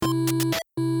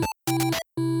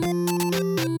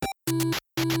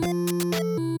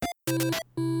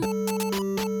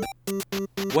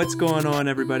What's going on,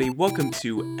 everybody? Welcome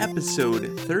to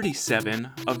episode 37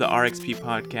 of the RXP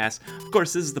podcast. Of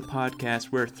course, this is the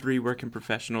podcast where three working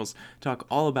professionals talk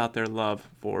all about their love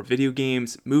for video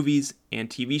games, movies, and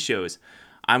TV shows.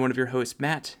 I'm one of your hosts,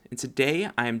 Matt, and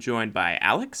today I am joined by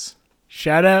Alex.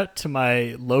 Shout out to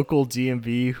my local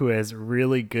DMV who has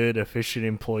really good, efficient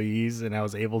employees, and I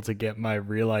was able to get my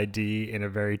real ID in a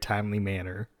very timely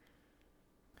manner.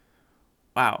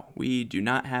 Wow, we do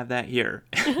not have that here.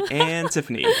 And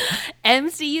Tiffany.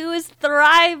 MCU is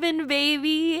thriving,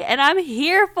 baby, and I'm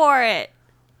here for it.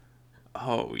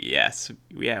 Oh, yes.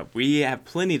 Yeah, we have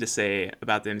plenty to say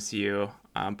about the MCU,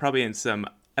 probably in some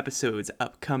episodes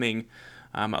upcoming.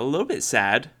 A little bit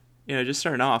sad, just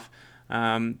starting off.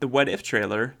 The What If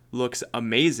trailer looks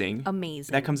amazing.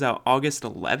 Amazing. That comes out August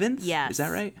 11th? Yes. Is that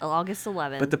right? August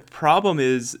 11th. But the problem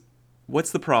is,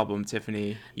 what's the problem,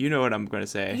 Tiffany? You know what I'm going to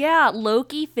say. Yeah,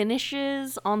 Loki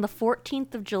finishes on the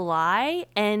 14th of July,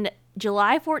 and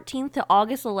July 14th to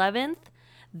August 11th,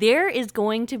 there is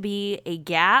going to be a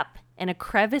gap and a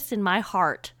crevice in my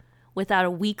heart without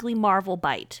a weekly Marvel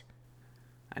bite.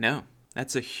 I know.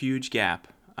 That's a huge gap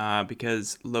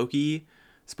because Loki,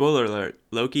 spoiler alert,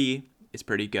 Loki is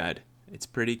pretty good. It's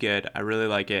pretty good. I really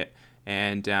like it.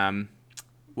 And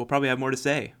we'll probably have more to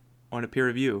say on a peer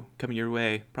review coming your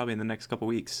way probably in the next couple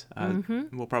weeks.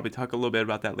 We'll probably talk a little bit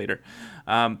about that later.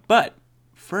 But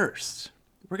first,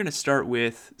 we're going to start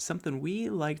with something we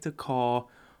like to call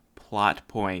plot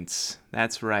points.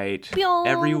 That's right. Pyong,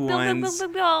 Everyone's...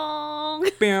 pyong, pyong,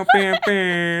 pyong. Bam, bam,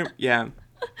 bam. Yeah.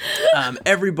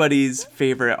 Everybody's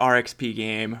favorite RXP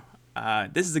game.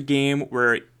 This is a game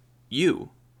where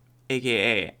you,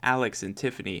 aka Alex and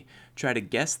Tiffany, try to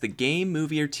guess the game,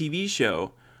 movie, or TV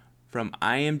show from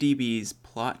IMDb's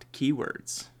plot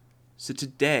keywords. So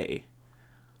today,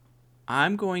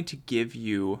 I'm going to give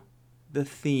you the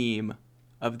theme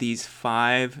of these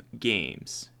 5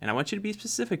 games. And I want you to be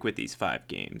specific with these 5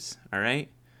 games, all right?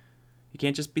 You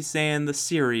can't just be saying the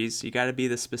series. You got to be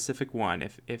the specific one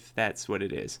if that's what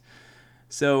it is.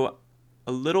 So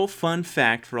a little fun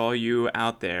fact for all you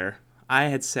out there. I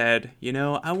had said,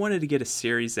 I wanted to get a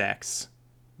Series X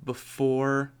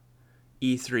before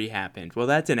E3 happened. Well,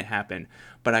 that didn't happen,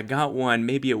 but I got one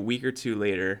maybe a week or two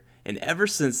later, and ever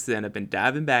since then I've been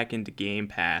diving back into Game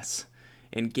Pass.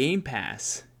 And Game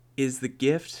Pass is the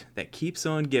gift that keeps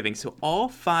on giving. So all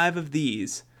 5 of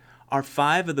these are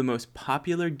 5 of the most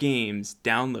popular games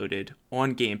downloaded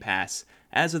on Game Pass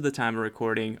as of the time of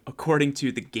recording, according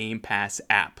to the Game Pass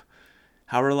app.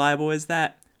 How reliable is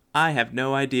that? I have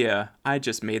no idea. I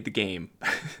just made the game.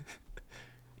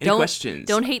 Any questions?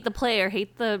 Don't hate the player,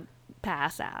 hate the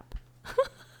Pass app.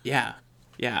 Yeah,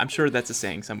 I'm sure that's a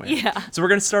saying somewhere. Yeah. So we're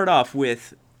going to start off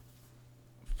with,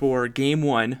 for game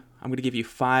 1, I'm going to give you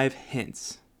 5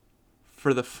 hints.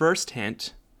 For the first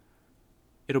hint,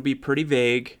 it'll be pretty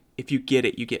vague. If you get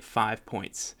it, you get 5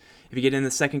 points. If you get in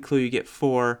the second clue, you get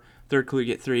 4. Third clue, you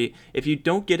get 3. If you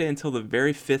don't get it until the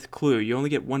very 5th clue, you only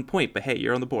get 1 point, but hey,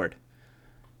 you're on the board.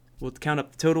 We'll count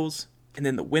up the totals, and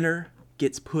then the winner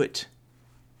gets put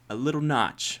a little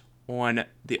notch on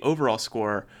the overall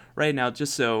score. Right now,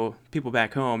 just so people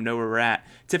back home know where we're at,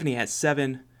 Tiffany has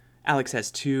 7, Alex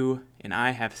has 2, and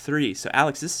I have 3. So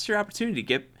Alex, this is your opportunity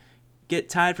to get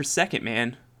tied for second,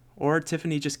 man. Or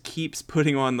Tiffany just keeps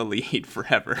putting on the lead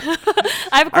forever.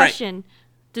 I have a question. Right.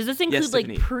 Does this include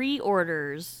Tiffany.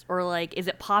 pre-orders or is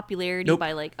it popularity Nope.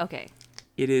 by okay.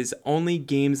 It is only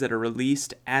games that are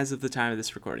released as of the time of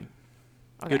this recording.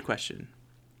 Okay. Good question.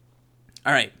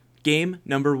 All right. Game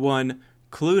number 1,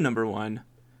 clue number 1,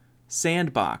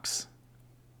 Sandbox.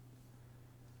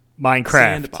 Minecraft.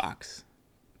 Sandbox.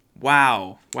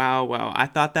 Wow. I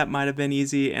thought that might have been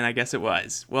easy, and I guess it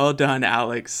was. Well done,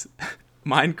 Alex.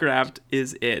 Minecraft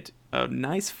is it. A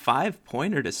nice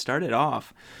 5-pointer to start it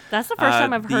off. That's the first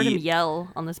time I've heard him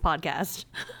yell on this podcast.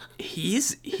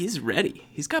 He's ready.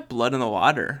 He's got blood in the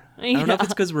water. Yeah. I don't know if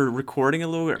it's because we're recording a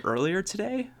little bit earlier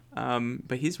today,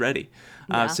 but he's ready.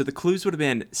 Yeah. So the clues would have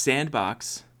been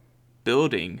sandbox,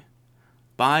 building,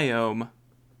 biome,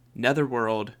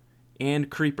 netherworld, and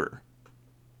creeper.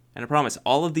 And I promise,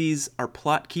 all of these are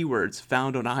plot keywords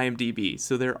found on IMDb.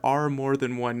 So there are more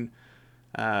than one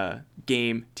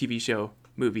game, TV show,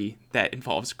 movie that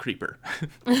involves creeper.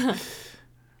 All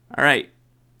right.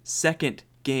 Second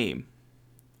game.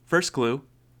 First clue,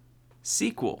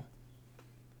 sequel.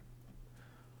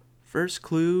 First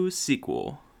clue,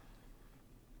 sequel.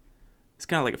 It's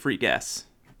kind of like a free guess,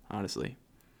 honestly.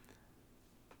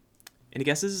 Any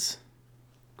guesses?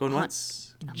 Going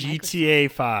once? GTA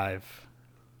 5.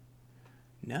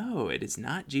 No, it is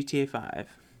not GTA 5.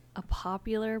 A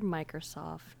popular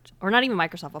Microsoft, or not even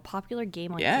Microsoft, a popular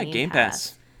game on Game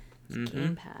Pass.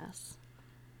 Game Pass.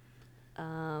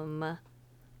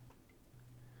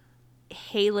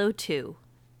 Halo 2.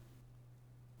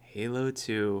 Halo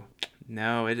 2.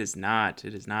 No, it is not.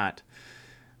 It is not.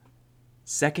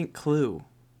 Second clue.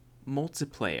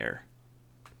 Multiplayer.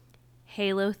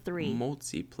 Halo 3.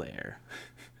 Multiplayer.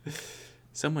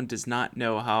 Someone does not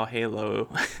know how Halo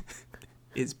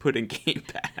is put in Game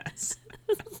Pass.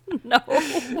 No.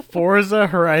 Forza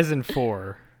Horizon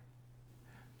 4.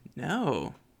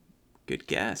 No. Good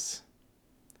guess.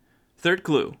 Third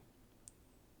clue.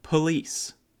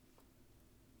 Police.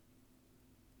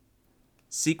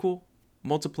 Sequel,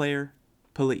 multiplayer,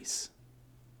 police.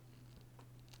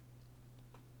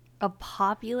 A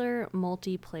popular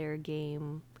multiplayer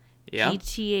game. Yeah.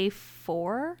 GTA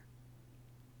 4?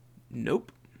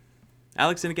 Nope.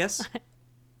 Alex, any guess?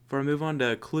 Before I move on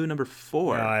to clue number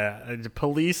 4.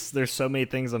 Police, there's so many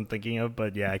things I'm thinking of,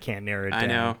 but yeah, I can't narrow it down. I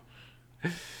know.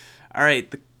 All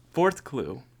right, the fourth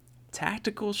clue.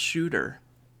 Tactical shooter.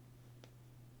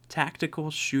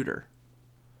 Tactical shooter.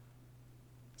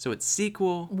 So it's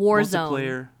sequel, Warzone.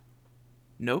 multiplayer.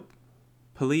 Nope.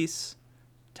 Police,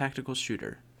 tactical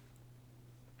shooter.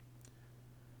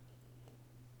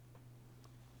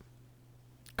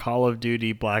 Call of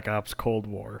Duty Black Ops Cold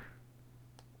War.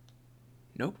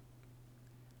 Nope.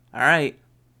 All right.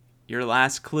 Your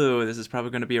last clue. This is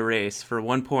probably going to be a race for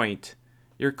 1 point.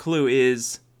 Your clue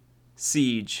is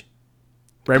Siege.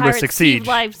 Rainbow Pirate Six Steve Siege.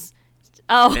 Lives.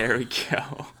 Oh, There we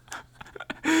go.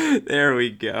 There we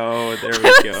go. There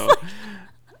we go.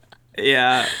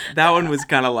 Yeah, that one was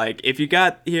kind of like, if you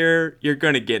got here, you're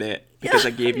going to get it because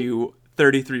I gave you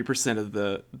 33% of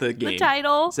the game. the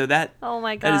title. So that Oh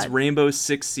my that is god. Rainbow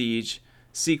Six Siege,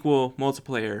 sequel,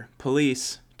 multiplayer,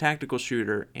 police, tactical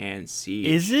shooter, and Siege.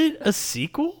 Is it a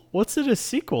sequel? What's it a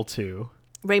sequel to?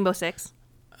 Rainbow Six.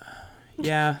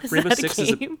 Yeah, Is Rainbow that a Six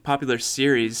is a game? popular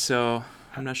series, so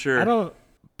I'm not sure. I don't.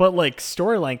 But like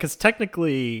storyline, because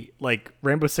technically, like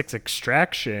Rainbow Six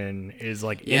Extraction is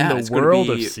like Yeah, in it's the gonna world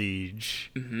be- of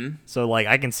Siege. Mm-hmm. So like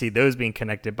I can see those being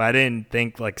connected, but I didn't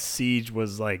think like Siege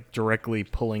was like directly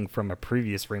pulling from a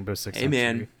previous Rainbow Six. Hey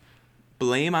man,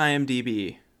 blame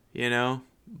IMDb. You know,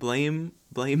 blame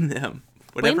them. Blame the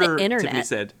Whatever internet. Tiffany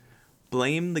said.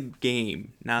 Blame the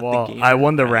game, not Well, the game. I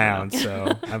won the don't know. round,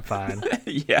 so I'm fine.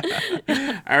 Yeah.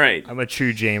 All right. I'm a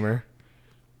true Jamer.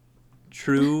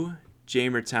 True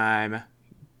Jamer time.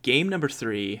 Game number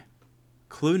 3.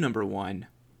 Clue number 1.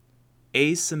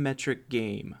 Asymmetric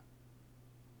game.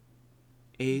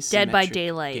 Asymmetric Dead by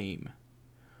Daylight. Game.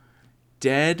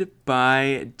 Dead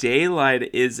by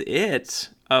Daylight is it.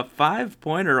 A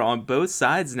 5-pointer on both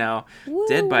sides now.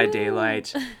 Dead by Woo.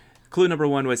 Daylight. Clue number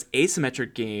 1 was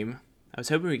asymmetric game. I was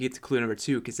hoping we'd get to clue number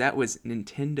 2 because that was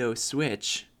Nintendo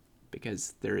Switch,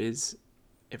 because there is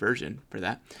a version for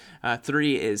that.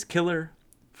 3 is killer.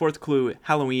 4th clue,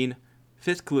 Halloween.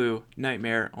 5th clue,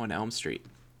 Nightmare on Elm Street.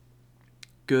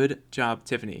 Good job,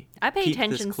 Tiffany. I pay Keep this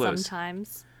attention close.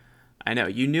 sometimes. I know.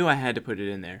 You knew I had to put it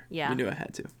in there. Yeah. You knew I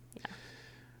had to. Yeah.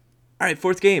 All right,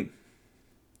 4th game.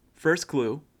 First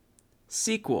clue,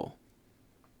 sequel.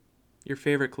 Your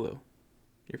favorite clue.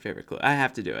 Your favorite clue. I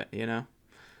have to do it, you know?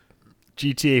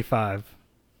 GTA 5.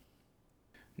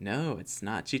 No, it's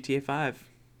not GTA 5.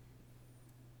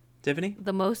 Tiffany?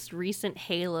 The most recent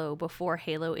Halo before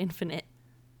Halo Infinite.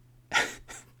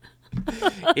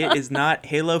 It is not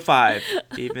Halo 5,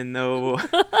 even though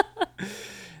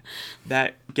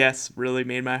that guess really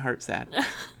made my heart sad.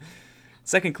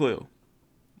 Second clue,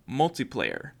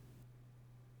 multiplayer.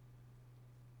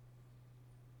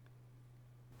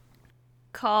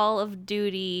 Call of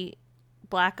Duty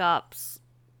Black Ops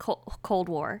Cold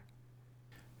War.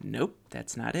 Nope,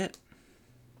 that's not it.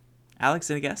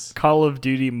 Alex, any guess? Call of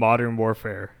Duty Modern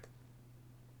Warfare.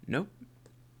 Nope.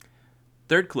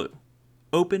 Third clue,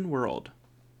 open world.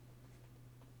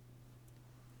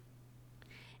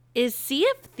 Is Sea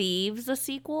of Thieves a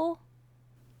sequel?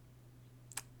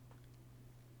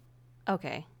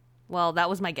 Okay. Well, that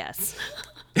was my guess.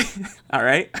 All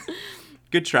right.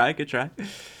 Good try, good try.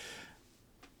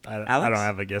 I Alex? don't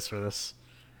have a guess for this.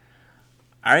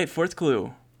 All right, fourth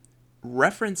clue.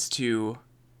 Reference to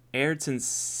Ayrton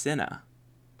Senna.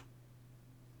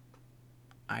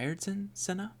 Ayrton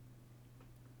Senna?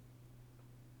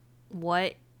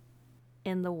 What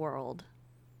in the world?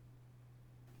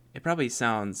 It probably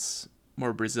sounds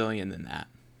more Brazilian than that.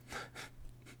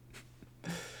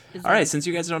 Is All right, it- since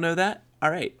you guys don't know that, all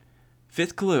right.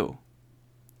 Fifth clue.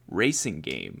 Racing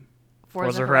game.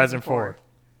 Forza Horizon 4.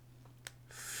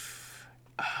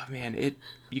 Oh man,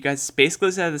 you guys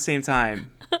basically said at the same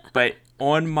time, but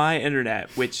on my internet,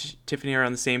 which Tiffany are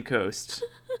on the same coast,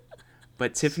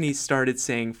 but Tiffany started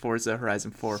saying Forza Horizon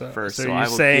 4 first, so you're I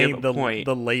will saying give a point.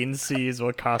 the latency is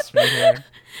what cost me here?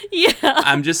 Yeah.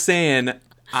 I'm just saying,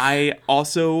 I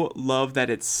also love that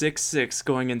it's 6-6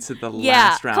 going into the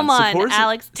last round. Come on,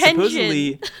 Alex. Tension.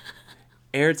 Supposedly,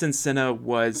 Ayrton Senna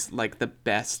was like the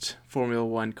best Formula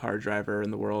One car driver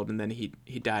in the world, and then he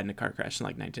died in a car crash in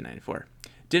like 1994.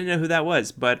 Didn't know who that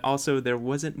was, but also there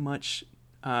wasn't much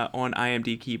on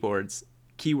IMDb keywords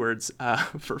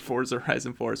for Forza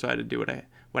Horizon 4, so I had to do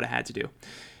what I had to do.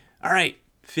 All right,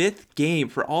 fifth game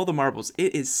for all the marbles.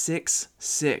 It is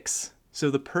 6-6. So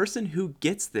the person who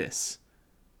gets this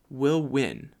will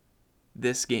win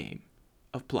this game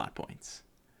of plot points.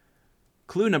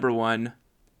 Clue number 1,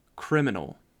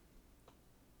 criminal.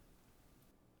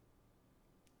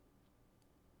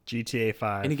 GTA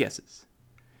 5. Any guesses?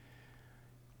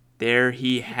 There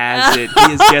he has it. He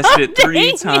has guessed it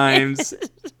 3 times.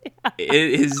 It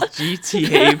is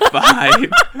GTA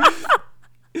 5.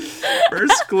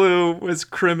 First clue was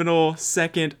criminal.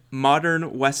 Second,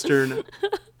 modern western.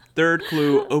 Third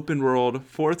clue, open world.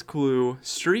 Fourth clue,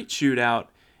 street shootout.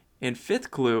 And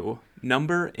fifth clue,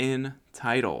 number in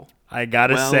title. I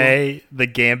gotta say, the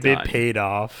gambit paid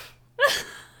off.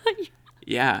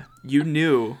 Yeah, you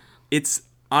knew. It's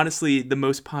honestly the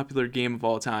most popular game of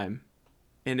all time.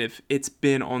 And if it's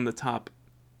been on the top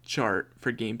chart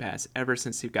for Game Pass ever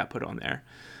since it got put on there.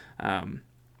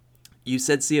 You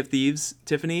said Sea of Thieves,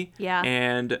 Tiffany. Yeah.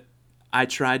 And I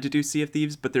tried to do Sea of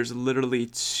Thieves, but there's literally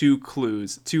 2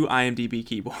 clues, 2 IMDb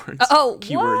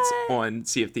keywords on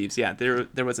Sea of Thieves. Yeah,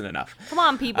 there wasn't enough. Come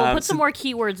on, people. Put some more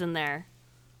keywords in there.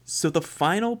 So the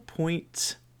final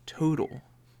point total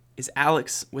is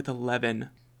Alex with 11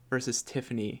 versus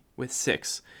Tiffany with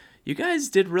 6. You guys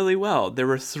did really well. There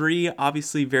were 3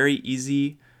 obviously very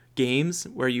easy games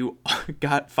where you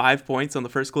got 5 points on the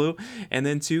first clue, and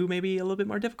then 2 maybe a little bit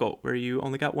more difficult where you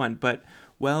only got 1, but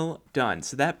well done.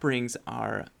 So that brings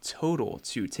our total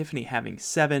to Tiffany having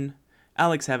 7,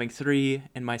 Alex having 3,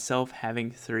 and myself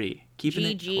having 3. Keeping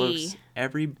it close,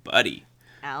 everybody.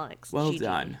 Alex, well GG.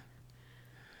 done.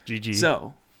 GG.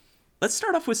 So, let's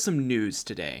start off with some news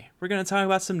today. We're going to talk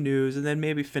about some news and then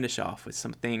maybe finish off with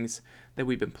some things that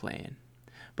we've been playing.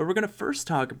 But we're going to first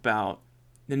talk about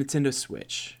the Nintendo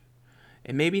Switch.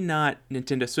 And maybe not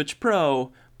Nintendo Switch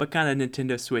Pro, but kind of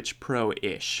Nintendo Switch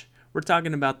Pro-ish. We're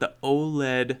talking about the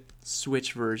OLED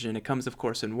Switch version. It comes, of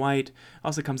course, in white.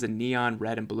 Also comes in neon,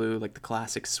 red, and blue, like the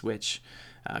classic Switch.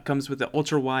 Comes with the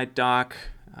ultra-wide dock,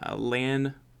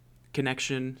 LAN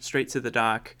connection straight to the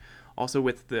dock. Also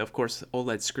with the, of course,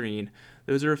 OLED screen.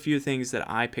 Those are a few things that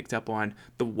I picked up on.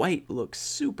 The white looks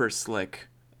super slick.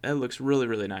 It looks really,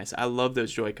 really nice. I love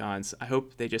those Joy-Cons. I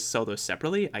hope they just sell those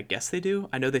separately. I guess they do.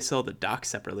 I know they sell the dock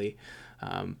separately.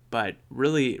 But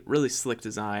really, really slick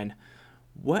design.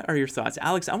 What are your thoughts?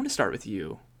 Alex, I want to start with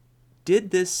you.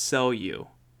 Did this sell you?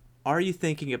 Are you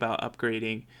thinking about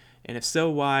upgrading? And if so,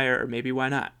 why, or maybe why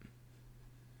not?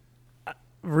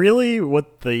 Really,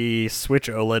 what the Switch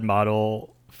OLED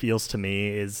model feels to me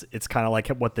is it's kind of like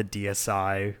what the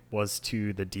DSi was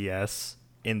to the DS,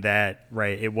 in that,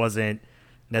 right, it wasn't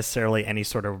necessarily any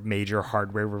sort of major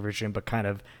hardware revision, but kind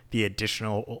of the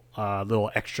additional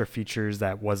little extra features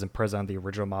that wasn't present on the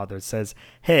original model that says,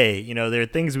 hey, you know, there are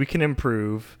things we can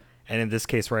improve. And in this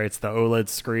case, right, it's the OLED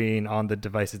screen on the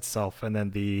device itself and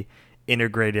then the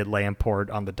integrated LAN port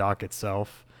on the dock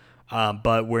itself.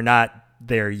 But we're not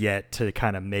there yet to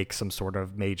kind of make some sort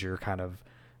of major kind of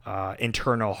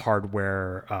internal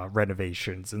hardware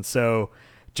renovations. And so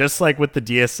just like with the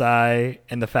DSi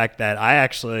and the fact that I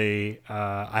actually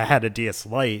I had a DS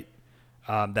Lite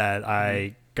that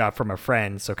I got from a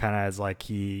friend, so kind of as like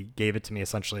he gave it to me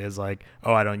essentially as like,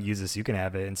 oh, I don't use this, you can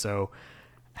have it. And so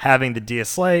having the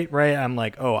DS Lite, right, I'm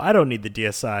like, oh, I don't need the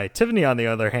DSi. Tiffany, on the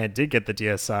other hand, did get the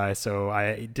DSi, so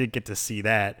I did get to see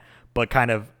that. But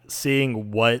kind of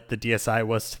seeing what the DSi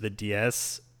was to the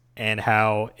DS and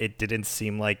how it didn't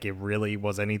seem like it really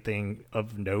was anything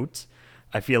of note,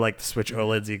 I feel like the Switch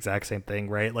OLED's the exact same thing,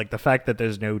 right? Like the fact that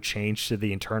there's no change to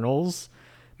the internals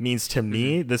means to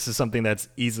me this is something that's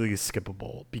easily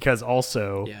skippable, because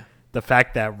also the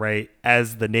fact that, right,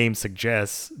 as the name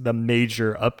suggests, the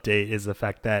major update is the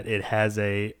fact that it has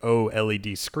a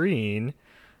OLED screen,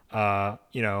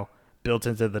 built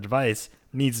into the device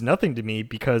means nothing to me,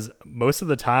 because most of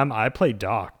the time I play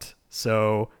docked.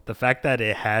 So the fact that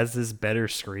it has this better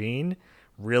screen,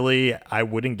 really, I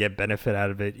wouldn't get benefit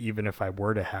out of it even if I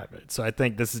were to have it. So I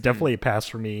think this is definitely a pass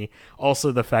for me.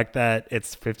 Also, the fact that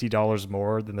it's $50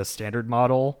 more than the standard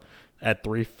model at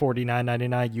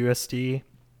 $349.99 USD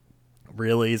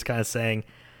really is kind of saying,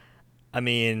 I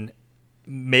mean,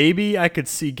 Maybe I could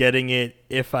see getting it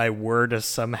if I were to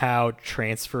somehow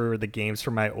transfer the games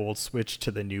from my old Switch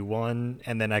to the new one,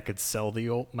 and then I could sell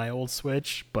my old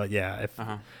Switch. But yeah, if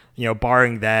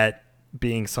barring that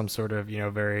being some sort of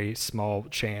very small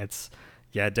chance,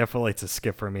 yeah, definitely it's a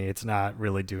skip for me. It's not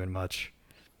really doing much.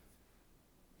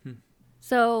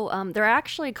 So there are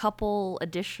actually a couple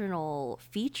additional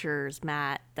features,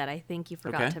 Matt, that I think you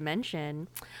forgot to mention.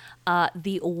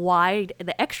 The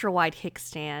extra wide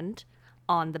kickstand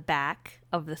on the back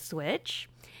of the Switch,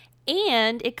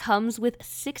 and it comes with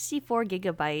 64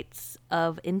 gigabytes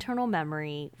of internal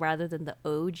memory rather than the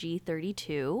OG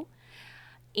 32.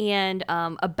 And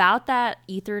about that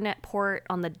Ethernet port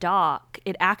on the dock,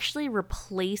 it actually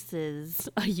replaces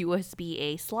a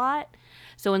USB-A slot.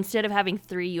 So instead of having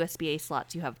 3 USB-A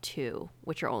slots, you have 2,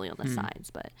 which are only on the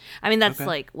sides. But I mean, that's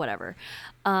like whatever.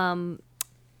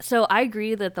 So I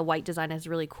agree that the white design is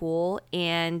really cool.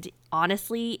 And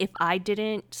honestly, if I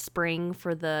didn't spring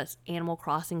for the Animal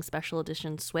Crossing Special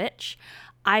Edition Switch,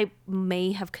 I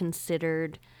may have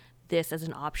considered this as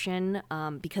an option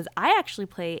because I actually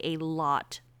play a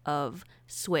lot of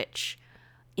Switch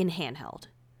in handheld.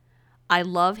 I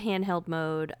love handheld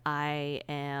mode. I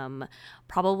am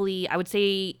probably, I would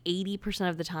say 80%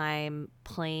 of the time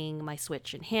playing my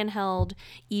Switch in handheld.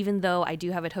 Even though I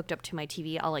do have it hooked up to my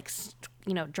TV, I'll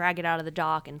drag it out of the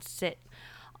dock and sit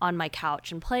on my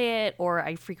couch and play it, or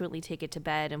I frequently take it to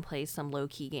bed and play some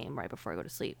low-key game right before I go to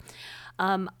sleep.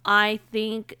 I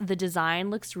think the design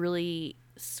looks really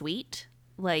sweet.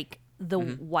 Like the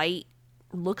white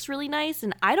looks really nice,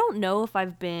 and I don't know if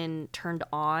I've been turned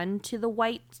on to the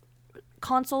white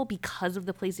console because of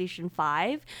the PlayStation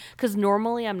 5, because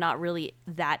normally I'm not really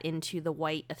that into the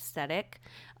white aesthetic,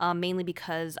 mainly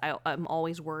because I'm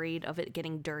always worried of it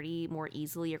getting dirty more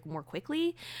easily or more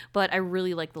quickly, but I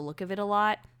really like the look of it a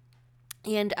lot.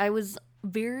 And I was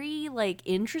very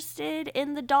interested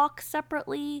in the dock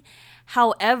separately.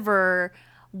 However,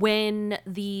 when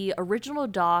the original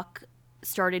dock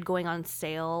started going on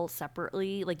sale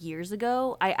separately years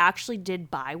ago, I actually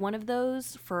did buy one of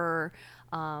those for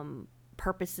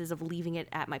purposes of leaving it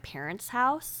at my parents'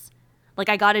 house.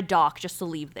 I got a dock just to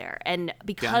leave there, and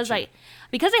because I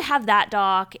have that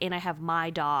dock and I have my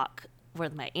dock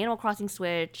with my Animal Crossing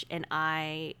Switch, and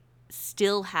I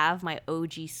still have my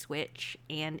OG Switch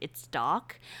and its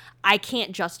dock, I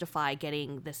can't justify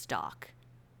getting this dock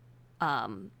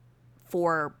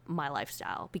for my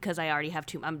lifestyle because I already have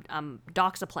I'm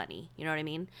docks aplenty, you know what I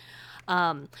mean?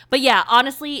 But yeah,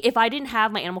 honestly, if I didn't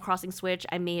have my Animal Crossing Switch,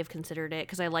 I may have considered it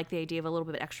because I like the idea of a little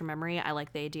bit of extra memory. I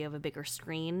like the idea of a bigger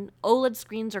screen. OLED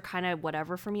screens are kind of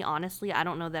whatever for me, honestly. I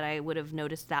don't know that I would have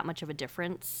noticed that much of a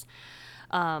difference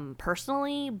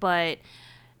personally, but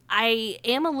I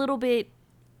am a little bit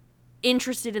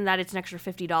interested in that it's an extra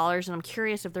 $50, and I'm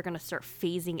curious if they're going to start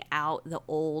phasing out the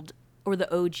old or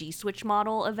the OG Switch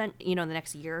model event, in the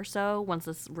next year or so, once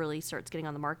this really starts getting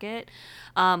on the market.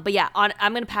 But yeah,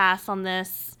 I'm going to pass on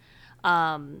this.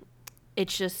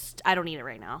 It's just, I don't need it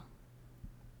right now.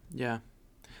 Yeah.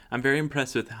 I'm very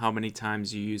impressed with how many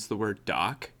times you use the word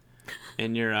dock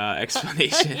in your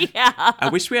explanation. Yeah. I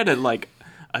wish we had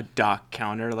a dock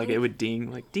counter, it would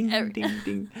ding, ding, ding,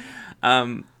 ding.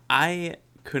 I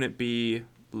couldn't be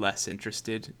less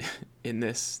interested in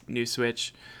this new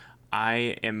Switch.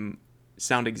 I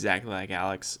sound exactly like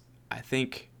Alex. I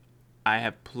think I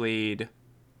have played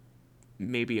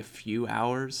maybe a few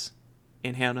hours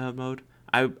in handheld mode.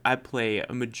 I play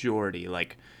a majority,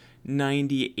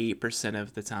 98%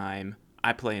 of the time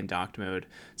I play in docked mode.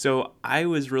 So I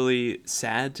was really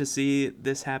sad to see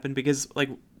this happen because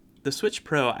the Switch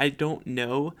Pro, I don't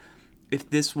know if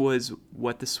this was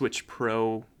what the Switch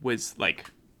Pro was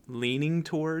leaning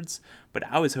towards, but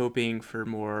I was hoping for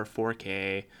more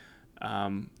 4K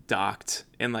docked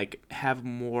and have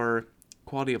more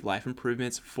quality of life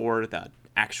improvements for the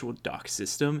actual dock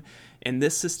system. And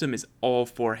this system is all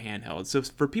for handheld. So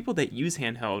for people that use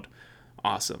handheld,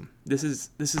 awesome. This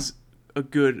is a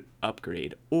good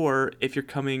upgrade. Or if you're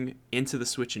coming into the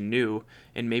Switch new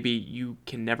and maybe you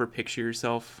can never picture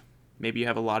yourself, maybe you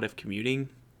have a lot of commuting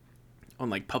on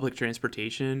public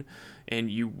transportation and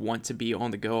you want to be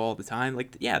on the go all the time,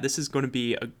 this is going to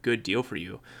be a good deal for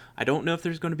you. I don't know if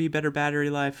there's going to be better battery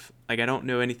life. I don't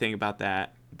know anything about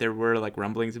that. There were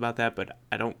rumblings about that, but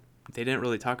they didn't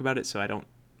really talk about it, so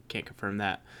can't confirm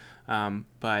that.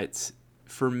 But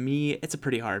for me, it's a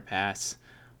pretty hard pass.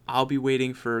 I'll be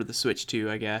waiting for the Switch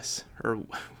 2, I guess, or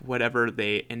whatever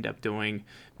they end up doing,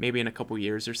 maybe in a couple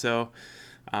years or so.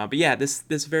 But yeah, this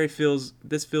feels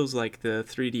like the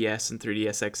 3DS and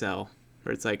 3DS XL,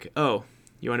 where it's oh,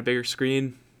 you want a bigger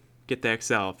screen? Get the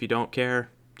XL. If you don't care,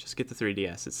 Just get the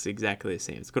 3DS. It's exactly the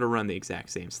same. It's going to run the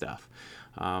exact same stuff.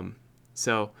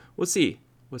 So we'll see.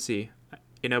 We'll see.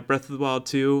 Breath of the Wild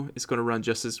 2 is going to run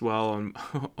just as well on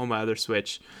on my other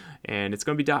Switch, and it's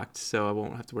going to be docked, so I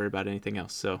won't have to worry about anything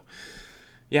else. So,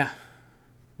 yeah.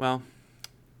 Well,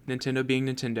 Nintendo being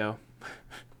Nintendo.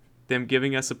 Them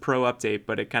giving us a Pro update,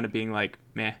 but it kind of being like,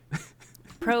 meh.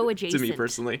 Pro adjacent. To me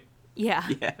personally. Yeah.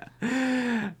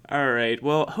 Yeah. All right.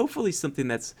 Well, hopefully something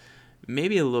that's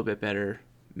maybe a little bit better,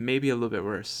 maybe a little bit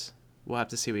worse. We'll have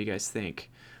to see what you guys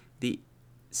think. The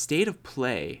State of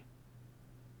Play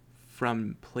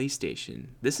from PlayStation.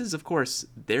 This is, of course,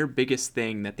 their biggest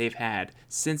thing that they've had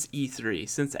since E3,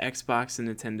 since Xbox and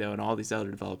Nintendo and all these other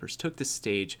developers took the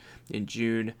stage in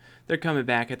June. They're coming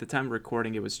back. At the time of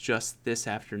recording, it was just this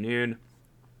afternoon.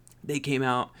 They came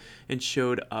out and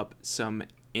showed up some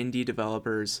indie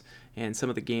developers and some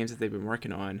of the games that they've been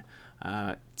working on.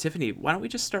 Tiffany, why don't we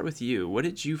just start with you? What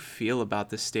did you feel about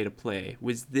this State of Play?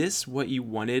 Was this what you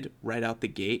wanted right out the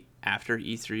gate after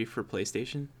E3 for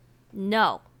PlayStation?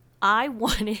 No. I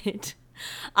wanted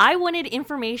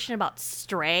information about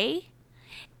Stray.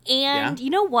 And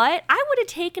you know what? I would have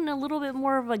taken a little bit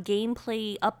more of a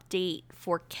gameplay update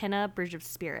for Kena Bridge of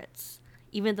Spirits,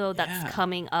 even though that's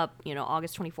coming up,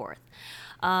 August 24th.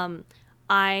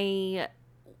 I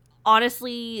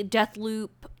honestly, Deathloop,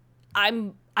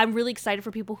 I'm really excited for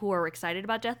people who are excited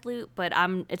about Deathloop, but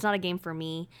it's not a game for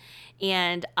me.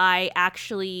 And I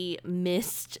actually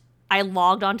I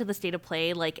logged onto the State of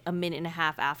Play like a minute and a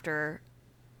half after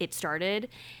it started,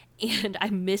 and I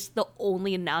missed the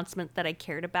only announcement that I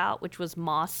cared about, which was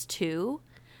Moss 2.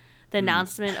 The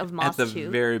announcement of Moss 2. At the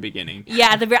very beginning.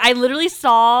 Yeah, I literally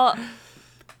saw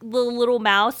the little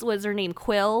mouse, was her name,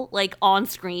 Quill, like on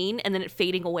screen, and then it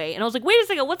fading away. And I was like, wait a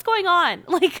second, what's going on?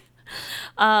 Like,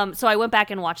 so I went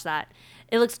back and watched that.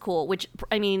 It looks cool, which,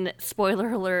 I mean,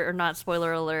 spoiler alert or not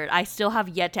spoiler alert, I still have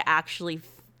yet to actually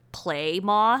play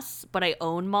Moss, but I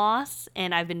own Moss,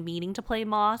 and I've been meaning to play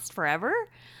Moss forever.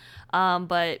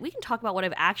 But we can talk about what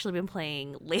I've actually been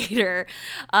playing later.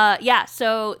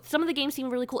 So some of the games seem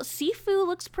really cool. Sifu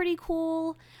looks pretty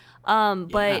cool,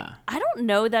 but I don't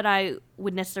know that I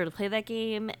would necessarily play that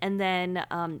game. And then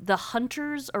the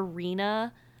Hunter's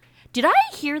Arena, did I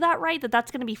hear that right,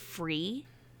 that's going to be free?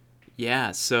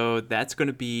 Yeah, so that's going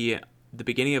to be the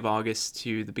beginning of August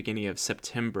to the beginning of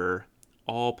September.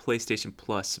 All PlayStation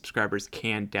Plus subscribers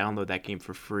can download that game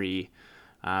for free.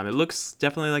 It looks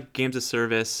definitely like games of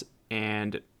service,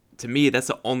 and to me, that's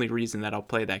the only reason that I'll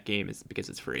play that game is because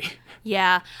it's free.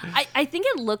 Yeah, I think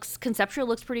conceptually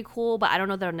looks pretty cool, but I don't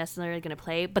know that I'm necessarily going to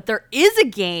play. But there is a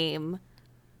game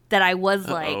that I was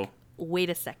like, wait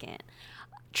a second.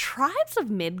 Tribes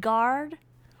of Midgard?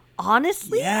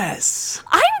 Honestly? Yes!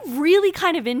 I'm really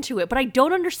kind of into it, but I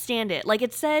don't understand it. Like,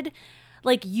 it said,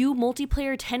 like, you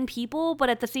multiplayer 10 people, but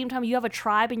at the same time, you have a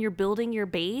tribe and you're building your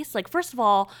base. Like, first of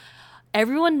all,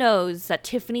 everyone knows that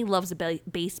Tiffany loves a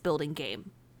base building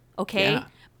game. Okay? Yeah.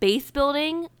 Base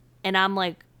building, and I'm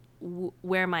like,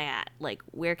 where am I at? Like,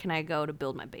 where can I go to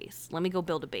build my base? Let me go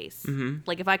build a base. Mm-hmm.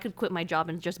 Like, if I could quit my job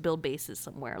and just build bases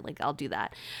somewhere, like, I'll do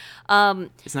that.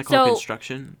 Isn't that called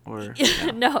construction? Or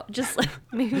no, just like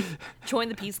maybe join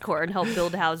the Peace Corps and help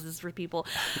build houses for people.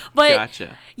 But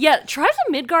gotcha. Yeah, Tribes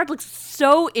of Midgard looks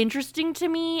so interesting to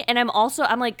me, and I'm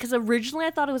like, because originally I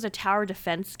thought it was a tower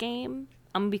defense game.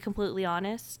 I'm gonna be completely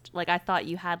honest. Like, I thought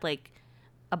you had like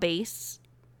a base,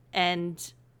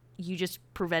 and you just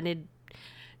prevented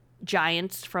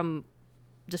giants from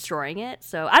destroying it.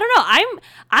 So I don't know.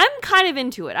 I'm kind of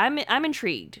into it. I'm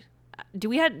intrigued. Did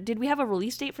we have a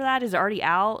release date for that? Is it already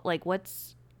out? Like,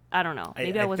 I don't know.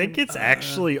 Maybe I wasn't. think it's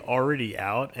actually already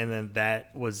out, and then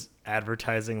that was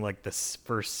advertising like this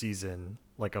first season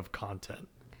like of content.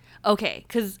 Okay,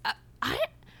 because I'm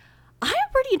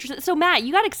pretty interested. So Matt,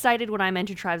 you got excited when I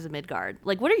mentioned Tribes of Midgard.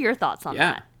 Like, what are your thoughts on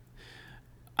that?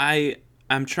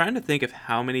 I'm trying to think of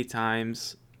how many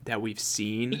times that we've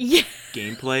seen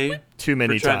gameplay. Too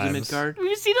many for Tribes times. of Midgard.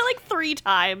 We've seen it like 3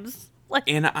 times. Like,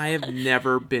 and I have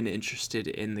never been interested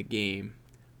in the game.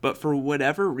 But for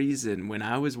whatever reason, when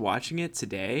I was watching it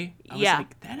today, I was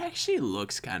like, that actually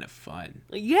looks kind of fun.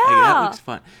 Yeah. Like, that looks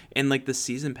fun. And like the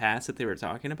season pass that they were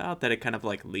talking about, that it kind of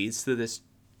like leads to this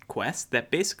quest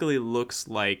that basically looks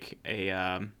like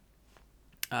a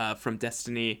from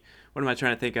Destiny. What am I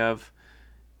trying to think of?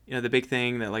 The big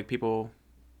thing that like people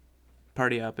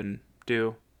party up and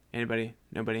do. Anybody?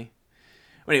 Nobody?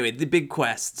 Well, anyway, the big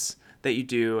quests that you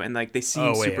do, and like they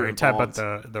seem super are you talking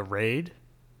about the raid?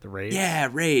 The raid? Yeah,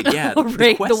 raid. Yeah, raid,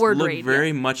 the quests the word look raid,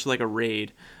 very much like a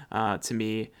raid to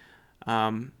me,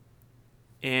 and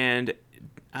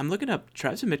I'm looking up.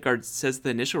 Tribes of Midgard says the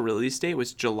initial release date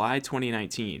was July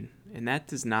 2019, and that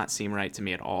does not seem right to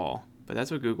me at all. But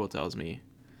that's what Google tells me.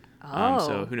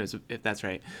 So who knows if that's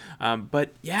right.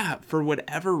 But yeah, for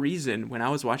whatever reason, when I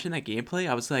was watching that gameplay,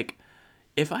 I was like,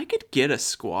 if I could get a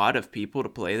squad of people to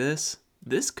play this,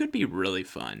 this could be really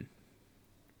fun.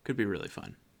 Could be really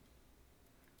fun.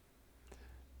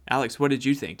 Alex, what did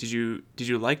you think? Did you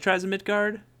like Tribes of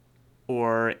Midgard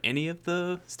or any of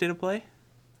the State of Play?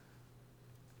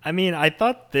 I mean, I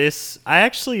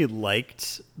actually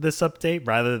liked this update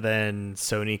rather than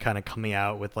Sony kind of coming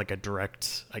out with like a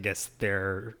direct, I guess,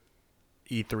 their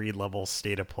E3 level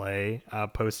State of Play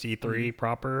post E3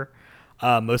 proper.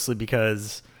 Mostly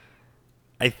because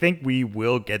I think we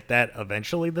will get that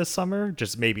eventually this summer,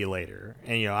 just maybe later.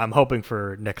 And, I'm hoping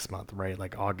for next month, right?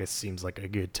 Like August seems like a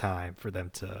good time for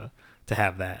them to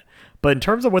have that. But in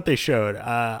terms of what they showed,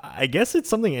 I guess it's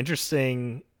something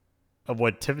interesting of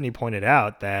what Tiffany pointed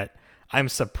out, that I'm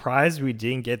surprised we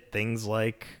didn't get things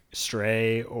like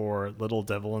Stray or Little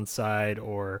Devil Inside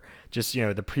or just,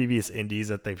 the previous indies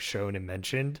that they've shown and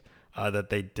mentioned, that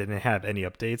they didn't have any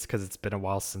updates because it's been a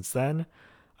while since then.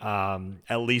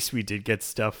 At least we did get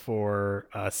stuff for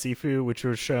Sifu, which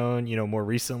was shown, more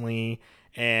recently.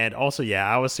 And also,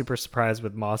 I was super surprised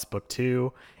with Moss Book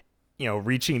 2,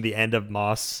 reaching the end of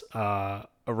Moss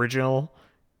original.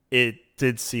 It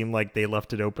did seem like they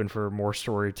left it open for more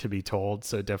story to be told.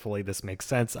 So definitely this makes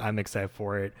sense. I'm excited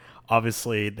for it.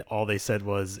 Obviously, all they said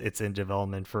was it's in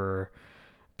development for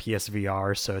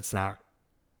PSVR. So it's not,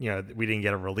 we didn't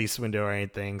get a release window or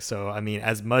anything. So, I mean,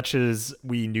 as much as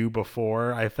we knew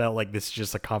before, I felt like this is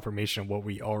just a confirmation of what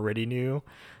we already knew.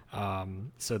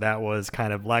 So that was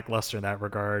kind of lackluster in that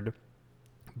regard.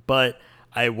 But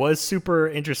I was super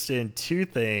interested in two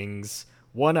things.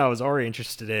 One I was already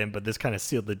interested in, but this kind of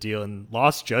sealed the deal, in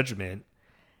Lost Judgment,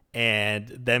 and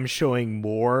them showing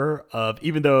more of,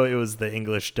 even though it was the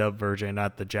English dub version,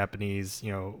 not the Japanese,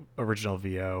 original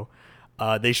VO,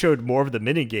 they showed more of the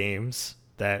mini games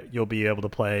that you'll be able to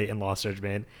play in Lost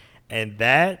Judgment, and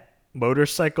that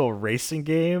motorcycle racing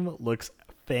game looks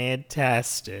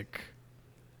fantastic.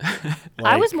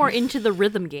 I was more into the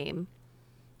rhythm game.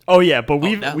 Oh yeah, but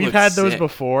we've had those sick.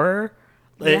 Before.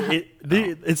 Yeah.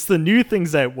 It's the new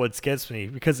things that what gets me,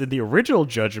 because in the original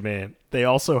Judgment they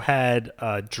also had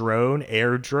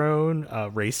air drone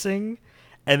racing,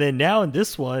 and then now in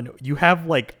this one you have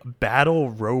like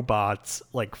battle robots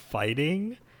like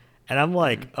fighting, and I'm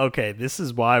like, okay, this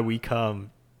is why we come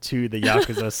to the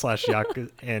Yakuza / Yakuza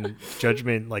and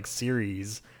Judgment like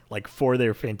series, like for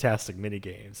their fantastic mini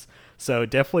games. So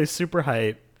definitely super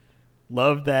hype.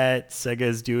 Love that Sega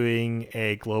is doing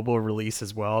a global release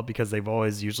as well, because they've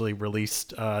always usually released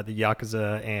the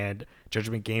Yakuza and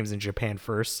Judgment games in Japan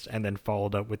first and then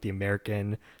followed up with the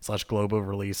American / global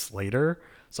release later.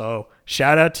 So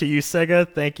shout out to you, Sega.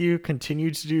 Thank you.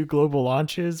 Continue to do global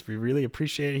launches. We really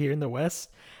appreciate it here in the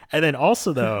West. And then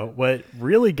also, though, what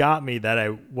really got me that I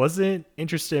wasn't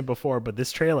interested in before, but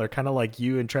this trailer, kind of like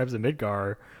you and Tribes of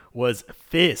Midgard, was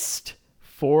Fist,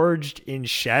 forged in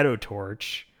Shadow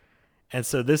Torch. And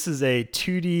so this is a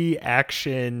 2D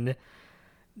action,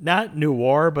 not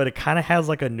noir, but it kind of has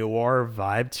like a noir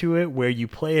vibe to it, where you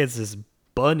play as this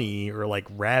bunny or like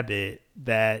rabbit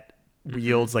that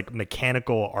wields like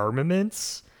mechanical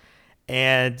armaments.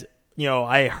 And,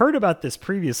 I heard about this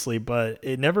previously, but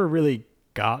it never really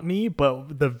got me.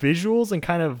 But the visuals and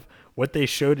kind of what they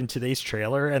showed in today's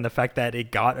trailer, and the fact that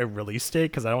it got a release date,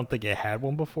 because I don't think it had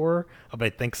one before, of I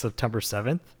think September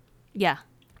 7th. Yeah.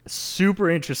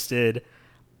 Super interested.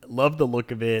 Love the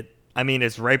look of it. I mean,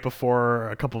 it's right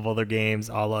before a couple of other games,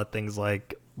 a la things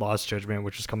like Lost Judgment,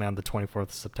 which is coming out on the 24th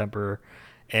of September,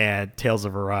 and Tales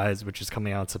of Arise, which is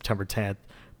coming out on September 10th.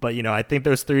 But, I think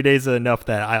those 3 days are enough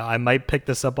that I might pick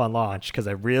this up on launch, because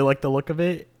I really like the look of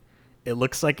it. It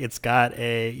looks like it's got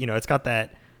it's got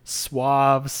that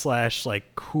suave /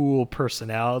 like cool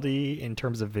personality in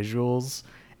terms of visuals,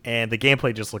 and the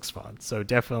gameplay just looks fun. So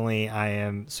definitely I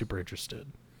am super interested.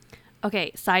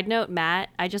 Okay, side note, Matt,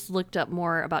 I just looked up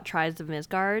more about Tribes of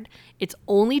Midgard. It's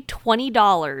only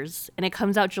 $20, and it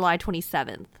comes out July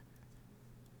 27th.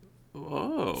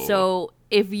 Whoa. So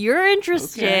if you're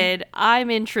interested, Okay.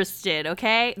 I'm interested,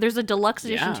 okay? There's a deluxe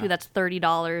edition, Yeah. too, that's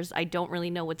 $30. I don't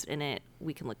really know what's in it.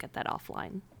 We can look at that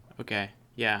offline. Okay.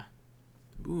 Yeah.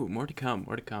 Ooh, more to come.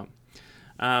 More to come.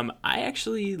 I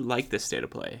actually like this State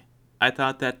of Play. I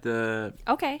thought that the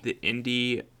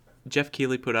indie Jeff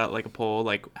Keighley put out like a poll,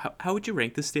 like how would you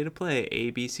rank the State of Play,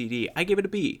 A, B, C, D? I give it a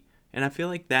B, and I feel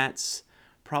like that's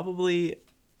probably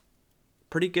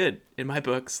pretty good in my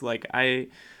books. I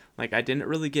didn't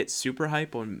really get super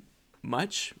hype on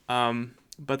much,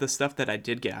 But the stuff that I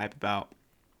did get hype about,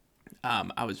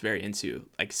 I was very into.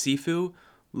 Like Sifu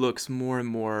looks more and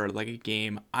more like a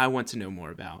game I want to know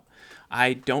more about.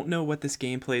 I don't know what this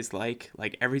gameplay is like.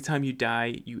 Like every time you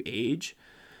die, you age.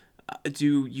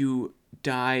 Do you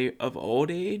die of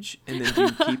old age and then do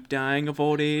you keep dying of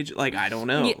old age? Like I don't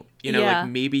know. Like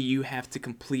maybe you have to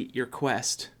complete your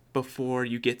quest before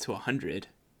you get to 100.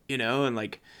 And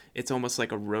like it's almost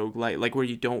like a roguelite, like where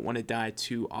you don't want to die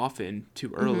too often,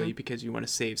 too early, because you want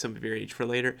to save some of your age for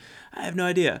later. I have no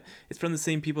idea. It's from the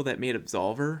same people that made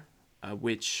Absolver,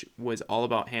 which was all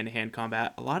about hand-to-hand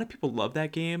combat. A lot of people love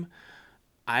that game.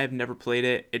 I have never played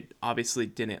it. It obviously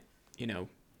didn't,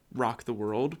 rock the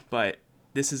world, but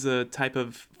this is a type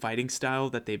of fighting style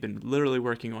that they've been literally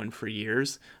working on for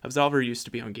years. Absolver used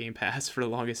to be on Game Pass for the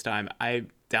longest time. I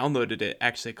downloaded it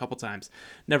actually a couple times,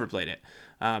 never played it.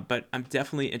 But I'm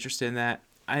definitely interested in that.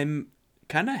 I'm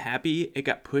kind of happy it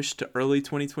got pushed to early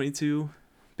 2022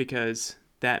 because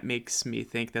that makes me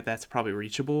think that that's probably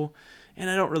reachable. And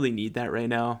I don't really need that right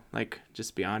now. Like,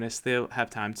 just be honest, they'll have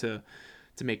time to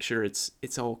make sure it's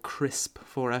all crisp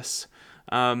for us.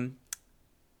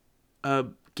 A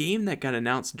game that got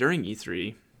announced during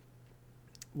E3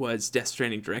 was Death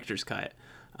Stranding Director's Cut.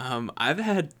 I've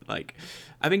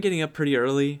been getting up pretty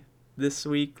early this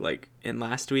week, and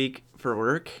last week for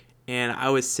work, and I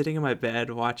was sitting in my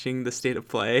bed watching the state of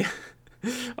play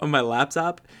on my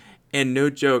laptop, and no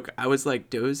joke, I was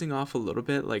dozing off a little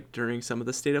bit during some of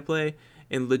the state of play,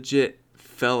 and legit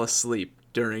fell asleep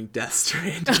during Death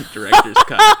Stranding Director's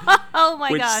Cut. Oh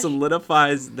my which gosh.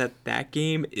 solidifies that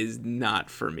game is not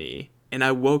for me. And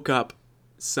I woke up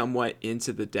somewhat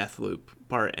into the death loop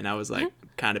part, and I was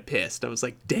kind of pissed. I was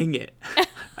like, dang it.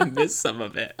 I missed some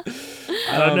of it.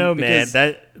 I don't know,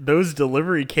 man. Those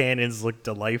delivery cannons look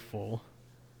delightful.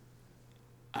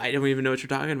 I don't even know what you're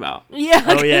talking about. Yeah.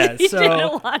 Oh, yeah. You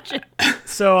didn't watch it.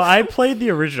 So I played the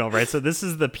original, right? So this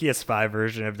is the PS5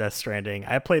 version of Death Stranding.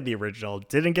 I played the original.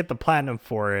 Didn't get the platinum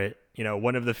for it.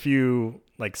 One of the few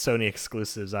Sony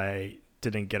exclusives I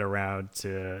didn't get around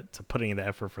to putting in the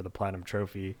effort for the platinum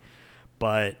trophy.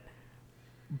 But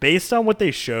based on what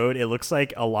they showed, it looks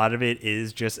like a lot of it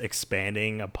is just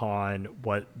expanding upon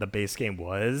what the base game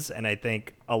was. And I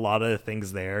think a lot of the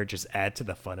things there just add to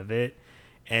the fun of it.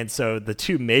 And so the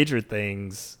two major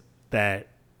things that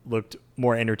looked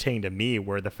more entertaining to me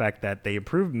were the fact that they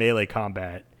improved melee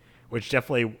combat, which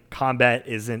definitely combat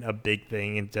isn't a big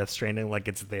thing in Death Stranding.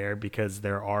 It's there because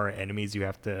there are enemies you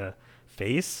have to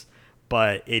face,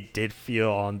 but it did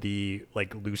feel on the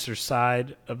looser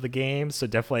side of the game. So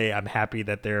definitely I'm happy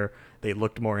that they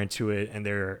looked more into it and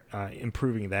they're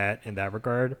improving that in that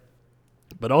regard.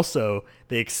 But also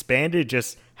they expanded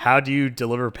just how do you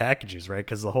deliver packages, right?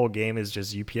 Because the whole game is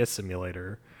just UPS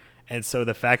simulator. And so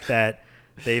the fact that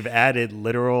they've added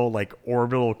literal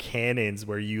orbital cannons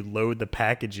where you load the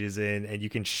packages in and you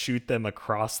can shoot them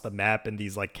across the map in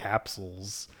these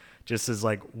capsules just as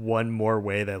one more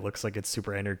way that looks like it's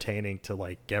super entertaining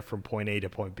to get from point A to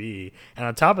point B. And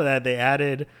on top of that, they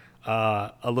added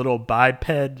a little biped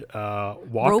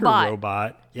walker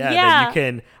robot. Yeah, that you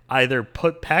can either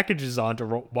put packages on to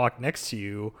walk next to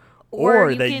you,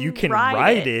 or that you can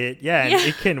ride it. Yeah, and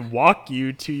it can walk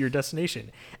you to your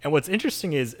destination. And what's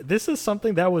interesting is this is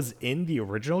something that was in the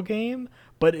original game,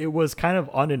 but it was kind of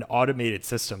on an automated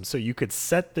system. So you could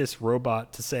set this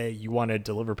robot to say you want to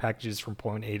deliver packages from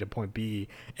point A to point B,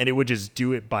 and it would just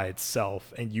do it by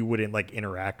itself, and you wouldn't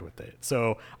interact with it.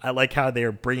 So I like how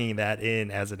they're bringing that in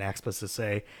as an aspect to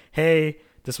say, hey,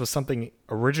 this was something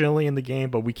originally in the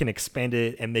game, but we can expand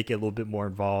it and make it a little bit more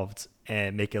involved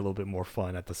and make it a little bit more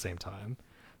fun at the same time.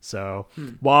 So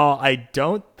while I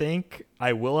don't think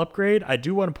I will upgrade, I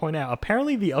do want to point out,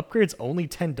 apparently the upgrade's only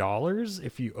 $10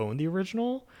 if you own the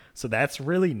original. So that's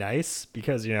really nice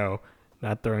because,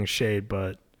 not throwing shade,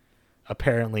 but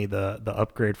apparently the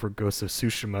upgrade for Ghost of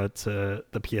Tsushima to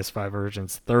the PS5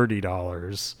 version's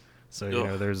 $30.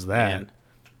 So, there's that. Man.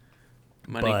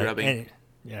 Money grubbing.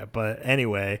 But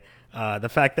anyway, the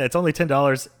fact that it's only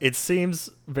 $10, it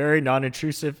seems very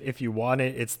non-intrusive. If you want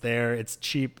it, it's there. It's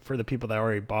cheap for the people that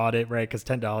already bought it, right? Because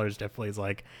 $10 definitely is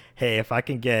hey, if I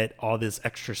can get all this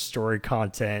extra story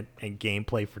content and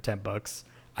gameplay for $10,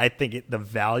 I think the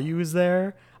value is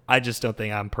there. I just don't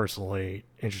think I'm personally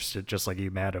interested, just like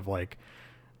you, Matt, of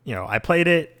I played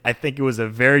it. I think it was a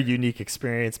very unique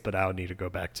experience, but I would need to go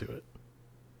back to it.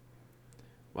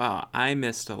 Wow, I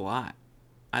missed a lot.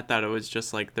 I thought it was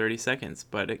just 30 seconds,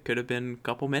 but it could have been a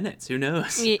couple minutes. Who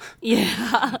knows?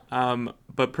 Yeah.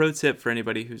 But pro tip for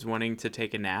anybody who's wanting to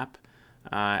take a nap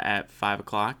at 5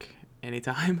 o'clock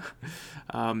anytime,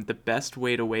 the best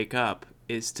way to wake up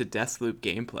is to Deathloop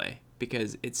gameplay,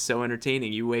 because it's so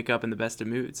entertaining. You wake up in the best of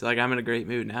moods. Like, I'm in a great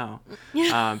mood now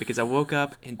because I woke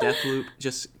up and Deathloop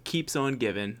just keeps on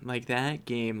giving. Like, that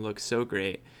game looks so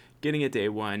great. Getting it day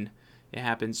one. It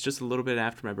happens just a little bit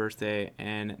after my birthday,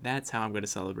 and that's how I'm going to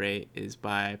celebrate, is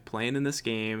by playing in this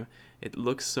game. It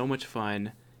looks so much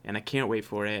fun, and I can't wait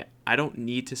for it. I don't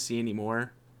need to see any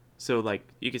more. So, like,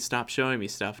 you can stop showing me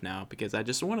stuff now because I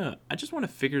just want to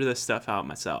figure this stuff out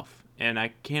myself, and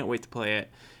I can't wait to play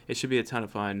it. It should be a ton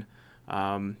of fun.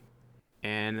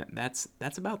 And that's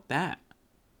about that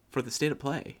for the state of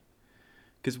play.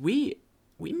 Cuz we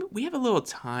have a little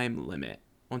time limit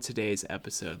on today's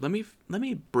episode. Let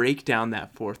me break down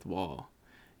that fourth wall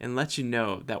and let you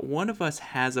know that one of us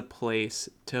has a place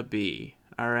to be,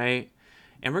 all right?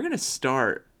 And we're going to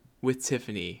start with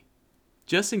Tiffany,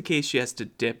 just in case she has to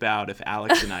dip out if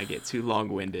Alex and I get too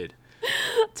long-winded.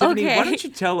 Tiffany, Okay. Why don't you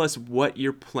tell us what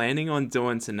you're planning on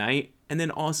doing tonight? And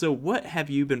then also, what have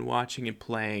you been watching and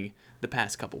playing the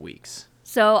past couple weeks?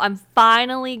 So I'm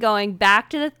finally going back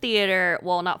to the theater.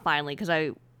 Well, not finally, because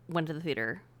I went to the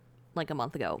theater like a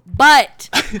month ago. But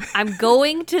I'm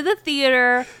going to the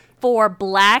theater for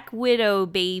Black Widow,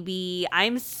 baby.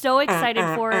 I'm so excited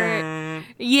for it.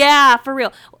 Yeah, for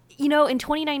real. You know, in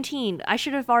 2019, I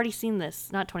should have already seen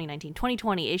this. Not 2019,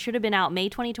 2020. It should have been out May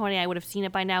 2020. I would have seen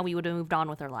it by now. We would have moved on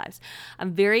with our lives.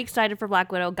 I'm very excited for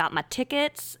Black Widow. Got my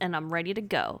tickets, and I'm ready to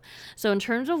go. So in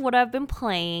terms of what I've been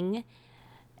playing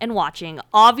and watching,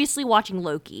 obviously watching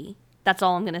Loki. That's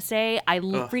all I'm gonna say. I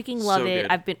freaking love so it.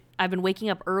 good. I've been waking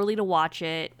up early to watch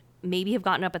it. Maybe have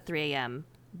gotten up at 3 a.m.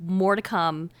 More to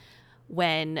come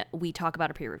when we talk about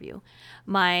a peer review.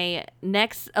 I've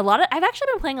actually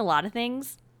been playing a lot of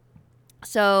things.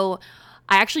 So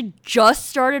I actually just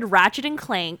started Ratchet and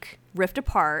Clank Rift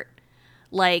Apart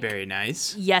like Very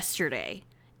nice. yesterday.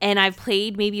 And I've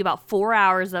played maybe about 4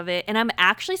 hours of it, and I'm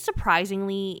actually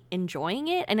surprisingly enjoying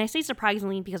it. And I say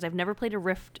surprisingly because I've never played a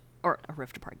Rift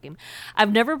Apart game.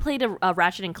 I've never played a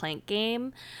Ratchet and Clank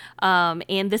game,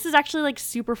 and this is actually like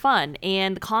super fun.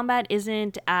 And the combat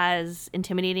isn't as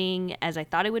intimidating as I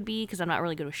thought it would be because I'm not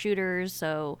really good with shooters.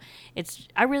 So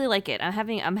I really like it. I'm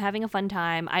having a fun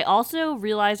time. I also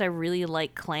realized I really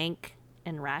like Clank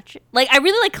and Ratchet. Like, I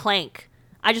really like Clank.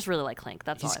 I just really like Clank.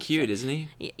 That's all. He's I have to cute, say. isn't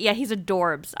he? Yeah, he's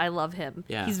adorbs. I love him.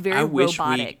 Yeah. He's very I wish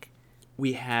robotic.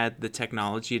 we had the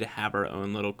technology to have our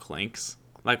own little Clanks,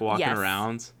 like walking Yes.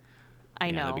 around. I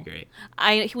Yeah, know. that'd be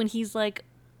great. When he's like,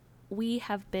 we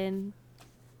have been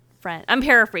friends. I'm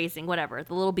paraphrasing, whatever.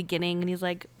 The little beginning, and he's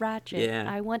like, Ratchet,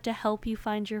 Yeah. I want to help you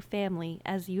find your family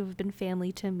as you have been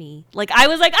family to me. Like, I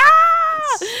was like,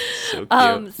 ah! So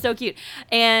cute. So cute.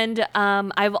 And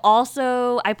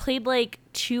I played like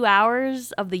 2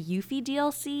 hours of the Yuffie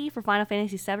DLC for Final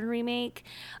Fantasy VII Remake.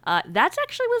 That's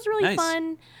actually was really Nice.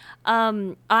 fun.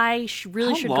 I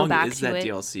really should How go long back is to that it.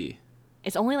 DLC?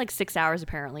 It's only like 6 hours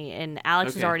apparently, and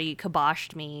Alex has Okay. already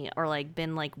kiboshed me or like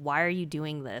been like, "Why are you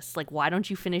doing this? Like, why don't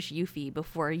you finish Yuffie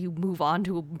before you move on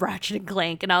to Ratchet and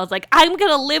Clank?" And I was like, "I'm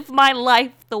gonna live my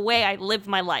life the way I live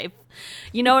my life."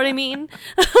 You know what I mean?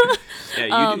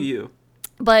 Yeah, you do you.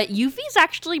 But Yuffie's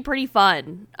actually pretty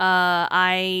fun.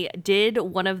 I did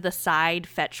one of the side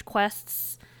fetch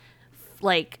quests,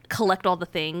 like collect all the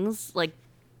things, like.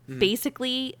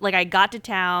 Basically, like, I got to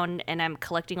town and I'm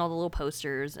collecting all the little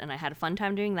posters and I had a fun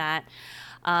time doing that.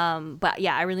 But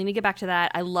yeah, I really need to get back to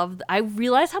that. I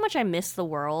realized how much I miss the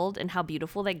world and how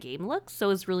beautiful that game looks. So it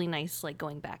was really nice, like,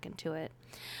 going back into it.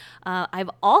 I've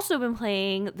also been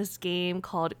playing this game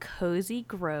called Cozy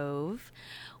Grove,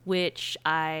 which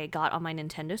I got on my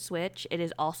Nintendo Switch. It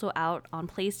is also out on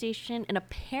PlayStation, and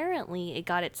apparently it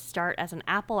got its start as an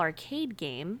Apple Arcade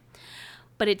game.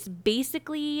 But it's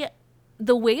basically...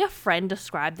 The way a friend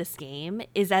described this game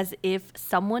is as if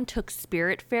someone took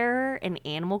Spiritfarer and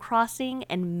Animal Crossing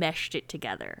and meshed it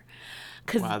together.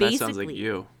 Wow, that sounds like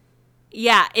you.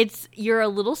 Yeah, you're a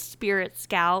little spirit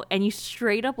scout, and you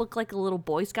straight up look like a little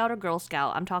Boy Scout or Girl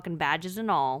Scout. I'm talking badges and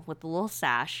all, with a little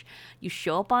sash. You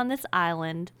show up on this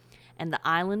island, and the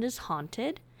island is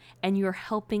haunted, and you're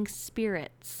helping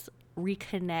spirits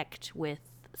reconnect with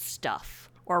stuff.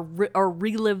 Or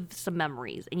relive some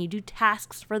memories, and you do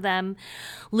tasks for them.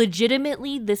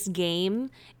 Legitimately, this game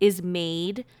is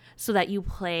made so that you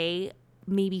play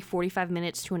maybe 45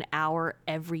 minutes to an hour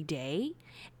every day.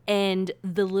 And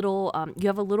the little you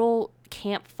have a little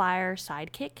campfire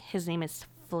sidekick. His name is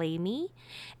Flamey,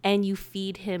 and you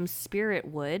feed him spirit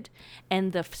wood,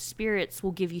 and the spirits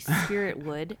will give you spirit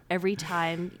wood every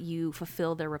time you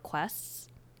fulfill their requests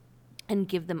and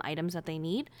give them items that they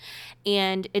need.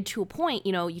 And to a point,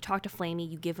 you know, you talk to Flamey,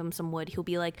 you give him some wood, he'll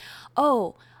be like,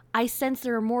 "Oh, I sense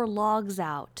there are more logs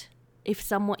out. if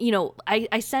someone,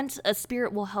 I sense a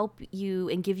spirit will help you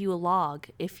and give you a log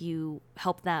if you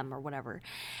help them or whatever.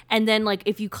 And then, like,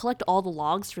 if you collect all the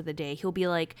logs for the day, he'll be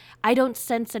like, I don't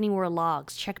sense any more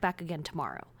logs. Check back again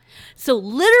tomorrow. So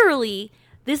literally,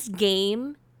 this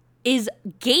game is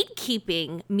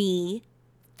gatekeeping me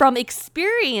from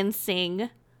experiencing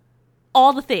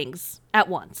all the things at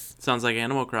once. Sounds like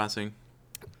Animal Crossing.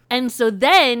 And so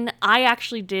then I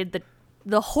actually did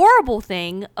the horrible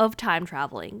thing of time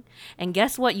traveling. And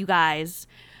guess what, you guys?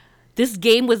 This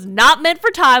game was not meant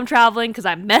for time traveling because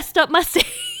I messed up my save.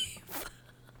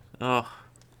 Oh.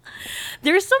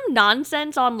 There's some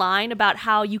nonsense online about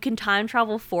how you can time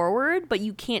travel forward, but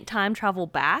you can't time travel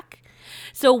back.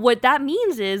 So what that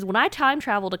means is when I time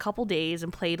traveled a couple days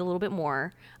and played a little bit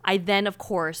more, I then, of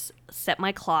course, set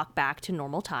my clock back to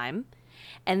normal time.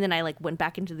 And then I, like, went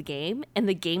back into the game, and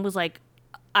the game was like,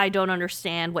 I don't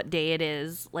understand what day it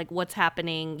is. Like, what's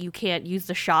happening? You can't use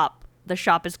the shop. The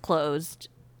shop is closed.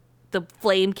 The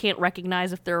flame can't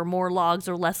recognize if there are more logs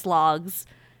or less logs.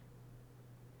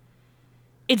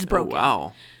 It's broken. Oh,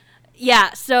 wow.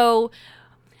 Yeah, so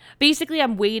basically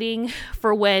I'm waiting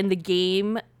for when the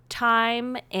game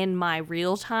time and my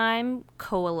real time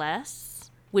coalesce,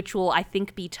 which will, I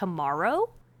think, be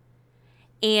tomorrow.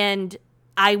 And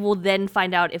I will then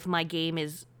find out if my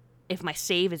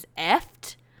save is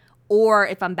effed or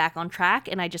if I'm back on track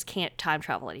and I just can't time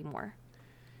travel anymore.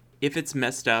 If it's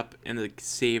messed up and the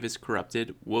save is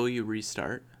corrupted, will you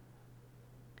restart?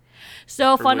 So,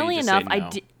 Or will you funnily just enough, say no? I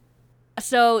did.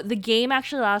 So the game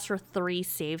actually allows for 3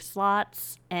 save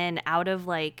slots, and out of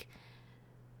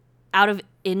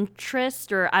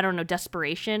interest or I don't know,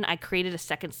 desperation, I created a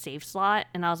second save slot,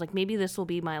 and I was like, maybe this will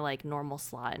be my, like, normal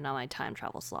slot and not my time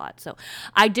travel slot. So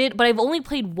I did, but I've only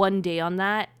played 1 day on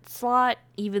that slot,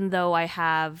 even though I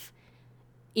have,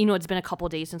 it's been a couple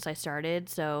days since I started.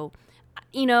 So,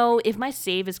 if my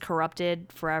save is corrupted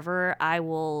forever, I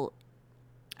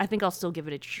think I'll still give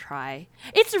it a try.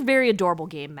 It's a very adorable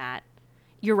game, Matt.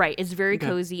 You're right. It's very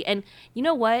cozy. And you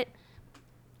know what?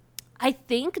 I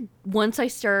think once I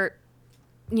start,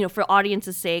 for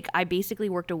audience's sake, I basically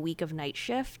worked a week of night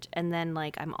shift and then,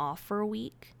 like, I'm off for a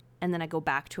week and then I go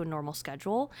back to a normal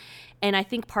schedule. And I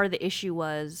think part of the issue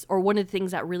was, or one of the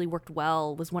things that really worked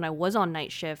well was when I was on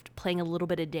night shift, playing a little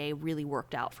bit a day really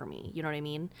worked out for me. You know what I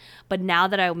mean? But now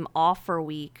that I'm off for a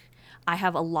week, I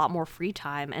have a lot more free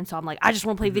time. And so I'm like, I just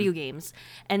want to play video games.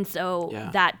 And so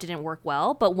that didn't work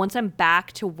well. But once I'm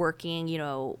back to working,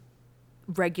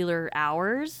 regular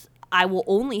hours, I will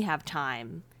only have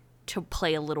time to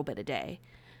play a little bit a day.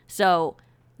 So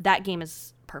that game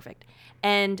is perfect.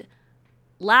 And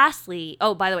lastly,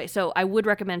 oh, by the way, so I would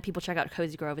recommend people check out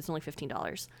Cozy Grove. It's only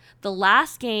 $15. The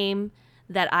last game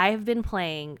that I have been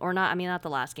playing, not the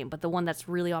last game, but the one that's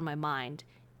really on my mind,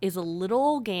 is a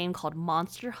little game called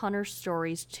Monster Hunter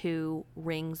Stories 2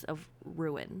 Rings of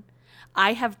Ruin.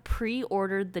 I have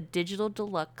pre-ordered the digital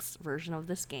deluxe version of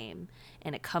this game,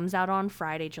 and it comes out on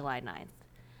Friday, July 9th.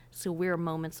 So we're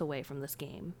moments away from this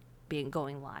game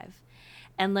going live.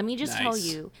 And let me just tell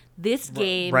you, this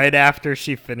game... Right after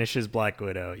she finishes Black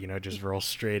Widow, just roll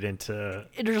straight into...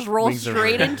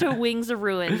 into Wings of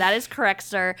Ruin. That is correct,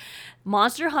 sir.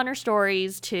 Monster Hunter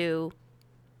Stories 2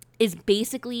 is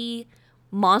basically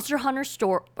Monster Hunter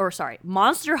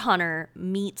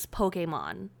meets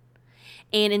Pokemon.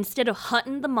 And instead of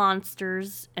hunting the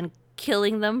monsters and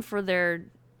killing them for their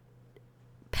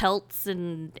pelts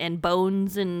and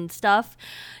bones and stuff,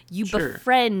 you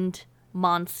befriend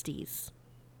monsties.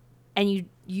 And you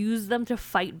use them to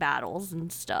fight battles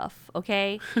and stuff,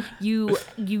 okay? You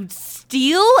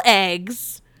steal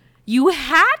eggs, you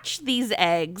hatch these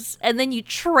eggs, and then you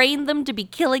train them to be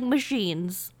killing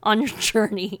machines on your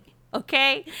journey.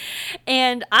 Okay?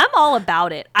 And I'm all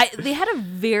about it. They had a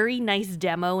very nice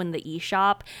demo in the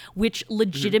eShop, which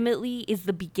legitimately is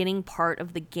the beginning part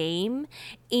of the game.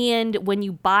 And when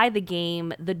you buy the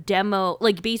game, the demo,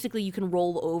 like, basically you can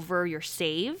roll over your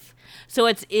save. So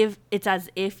it's as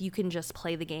if you can just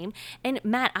play the game. And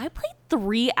Matt, I played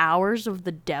 3 hours of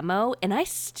the demo and I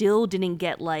still didn't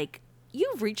get, like,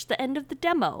 you've reached the end of the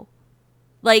demo.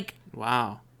 Like,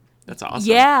 wow. That's awesome.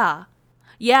 Yeah.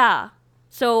 Yeah.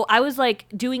 So I was, like,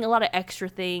 doing a lot of extra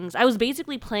things. I was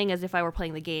basically playing as if I were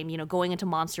playing the game, going into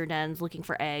monster dens, looking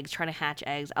for eggs, trying to hatch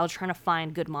eggs. I was trying to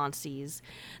find good monsties.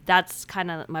 That's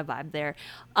kind of my vibe there.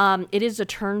 It is a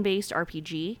turn-based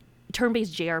RPG,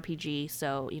 turn-based JRPG,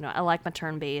 so, I like my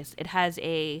turn-based. It has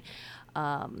a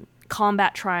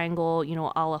combat triangle,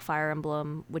 a la Fire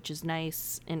Emblem, which is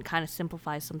nice and kind of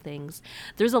simplifies some things.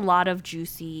 There's a lot of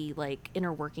juicy, like,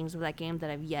 inner workings of that game that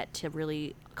I've yet to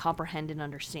really comprehend and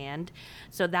understand.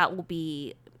 So that will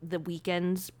be the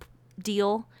weekend's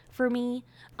deal for me.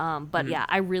 But yeah,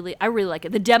 I really like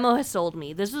it. The demo has sold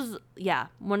me. This is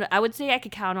when I would say I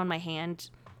could count on my hand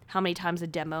how many times a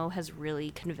demo has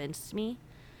really convinced me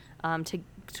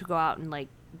to go out and like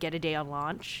get a day on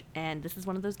launch, and this is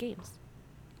one of those games.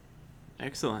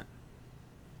 Excellent.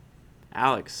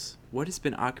 Alex, what has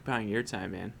been occupying your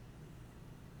time, man?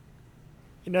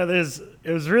 You know,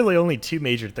 it was really only two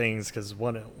major things, because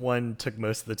one took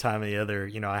most of the time, and the other,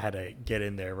 you know, I had to get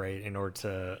in there, right, in order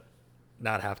to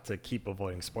not have to keep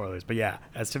avoiding spoilers. But yeah,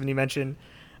 as Tiffany mentioned,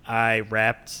 I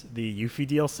wrapped the Yuffie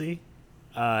DLC.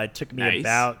 It took me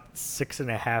about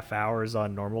 6.5 hours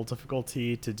on normal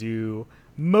difficulty to do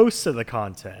most of the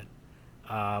content.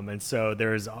 And so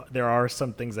there are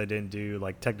some things I didn't do.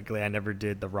 Like, technically, I never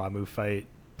did the Ramuh fight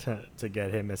to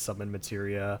get him as summon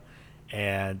materia.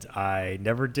 And I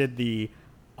never did the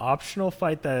optional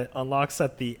fight that unlocks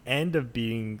at the end of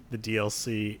beating the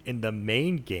DLC in the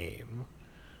main game.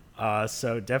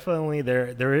 So definitely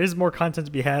there is more content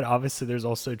to be had. Obviously, there's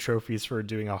also trophies for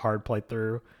doing a hard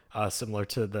playthrough, similar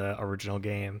to the original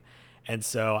game. And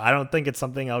so I don't think it's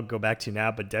something I'll go back to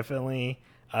now, but definitely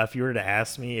if you were to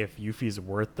ask me if Yuffie's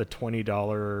worth the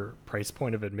 $20 price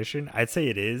point of admission, I'd say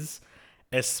it is,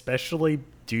 especially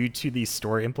due to the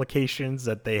story implications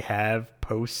that they have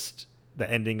post the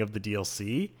ending of the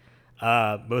DLC,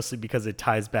 mostly because it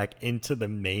ties back into the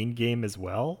main game as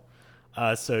well.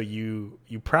 So you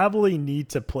probably need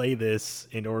to play this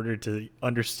in order to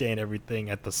understand everything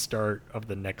at the start of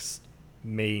the next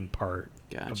main part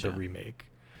of the remake.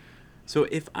 So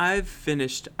if I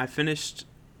finished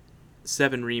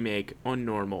 7 Remake on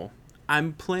normal,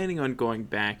 I'm planning on going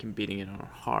back and beating it on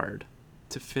hard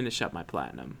to finish up my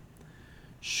platinum.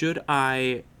 Should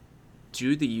I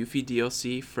do the Yuffie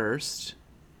DLC first,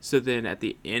 so then at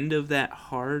the end of that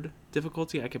hard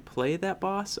difficulty I could play that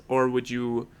boss? Or would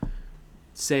you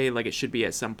say like it should be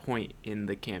at some point in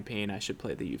the campaign I should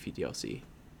play the Yuffie DLC?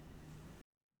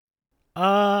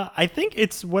 I think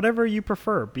it's whatever you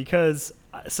prefer, because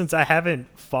since I haven't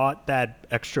fought that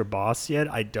extra boss yet,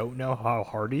 I don't know how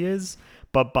hard he is.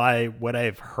 But by what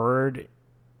I've heard,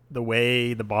 the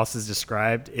way the boss is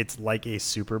described, it's like a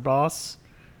super boss.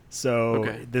 So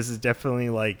This is definitely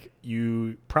like,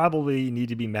 you probably need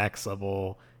to be max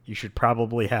level. You should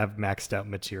probably have maxed out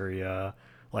materia.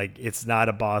 Like, it's not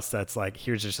a boss that's like,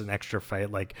 here's just an extra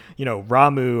fight. Like, you know,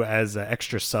 Ramuh as an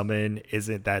extra summon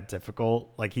isn't that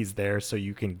difficult. Like, he's there so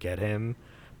you can get him.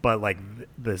 But like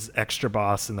this extra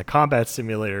boss in the combat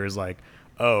simulator is like,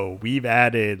 oh, we've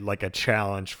added like a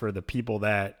challenge for the people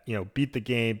that, you know, beat the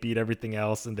game, beat everything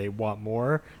else, and they want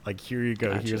more. Like, here you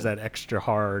go. Gotcha. Here's that extra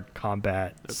hard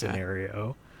combat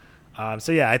scenario.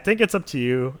 So yeah, I think it's up to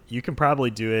you. You can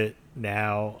probably do it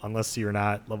now, unless you're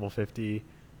not level 50.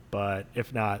 But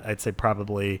if not, I'd say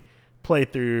probably play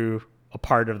through a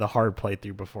part of the hard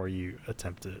playthrough before you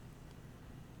attempt it.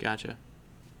 Gotcha.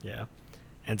 Yeah.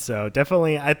 And so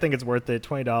definitely, I think it's worth it.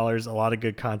 $20, a lot of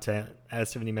good content.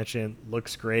 As Tiffany mentioned,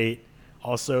 looks great.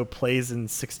 Also plays in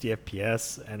 60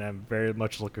 FPS, and I'm very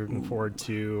much looking forward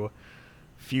to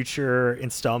future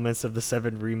installments of the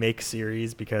 7 Remake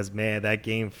series, because, man, that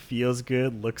game feels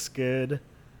good, looks good.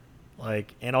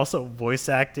 Like, and also voice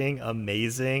acting,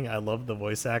 amazing. I love the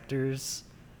voice actors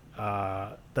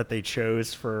that they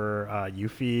chose for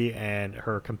Yuffie and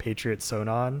her compatriot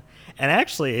Sonon. And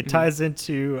actually, it ties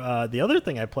into the other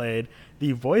thing I played.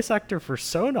 The voice actor for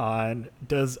Sonon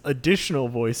does additional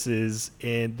voices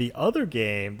in the other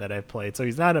game that I played. So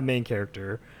he's not a main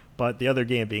character, but the other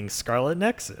game being Scarlet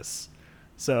Nexus.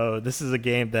 So this is a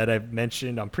game that I've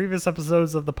mentioned on previous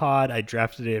episodes of the pod. I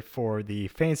drafted it for the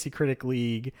Fantasy Critic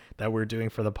League that we're doing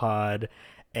for the pod.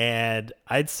 And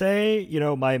I'd say, you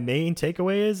know, my main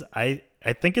takeaway is I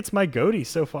think it's my GOTY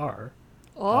so far.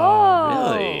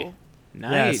 Oh, really?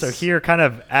 Nice. Yeah, so here kind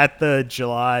of at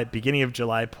the beginning of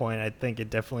July point, I think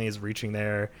it definitely is reaching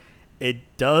there. It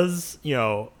does, you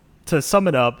know, to sum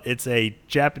it up, it's a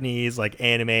Japanese like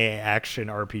anime action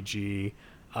RPG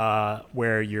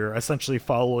where you're essentially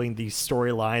following the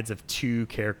storylines of two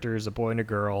characters, a boy and a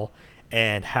girl,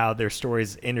 and how their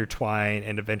stories intertwine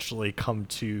and eventually come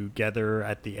together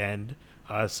at the end.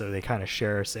 So they kind of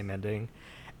share the same ending.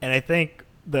 And I think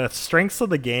the strengths of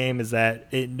the game is that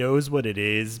it knows what it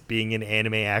is, being an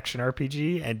anime action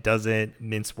RPG, and doesn't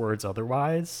mince words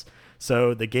otherwise.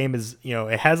 So the game is, you know,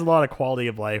 it has a lot of quality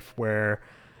of life where,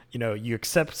 you know, you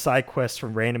accept side quests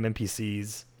from random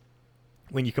NPCs.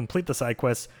 When you complete the side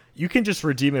quest, you can just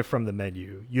redeem it from the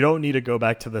menu. You don't need to go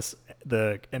back to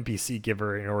the NPC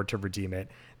giver in order to redeem it.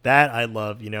 That I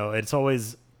love. You know, it's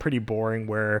always pretty boring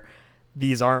where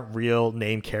these aren't real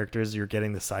named characters you're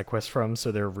getting the side quest from,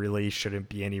 so there really shouldn't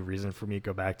be any reason for me to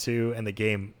go back to. And the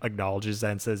game acknowledges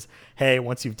that and says, hey,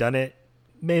 once you've done it,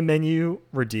 main menu,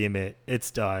 redeem it.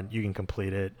 It's done. You can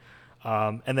complete it.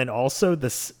 And then also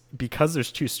this, because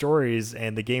there's two stories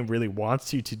and the game really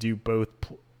wants you to do both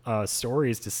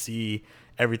stories to see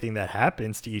everything that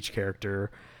happens to each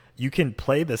character, you can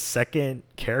play the second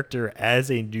character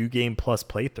as a new game plus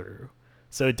playthrough.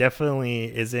 So it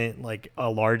definitely isn't like a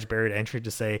large barrier to entry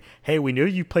to say, hey, we know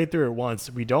you played through it once.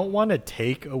 We don't want to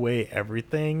take away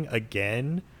everything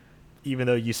again, even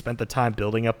though you spent the time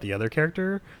building up the other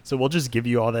character. So we'll just give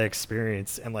you all that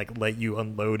experience and like let you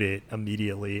unload it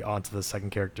immediately onto the second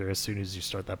character as soon as you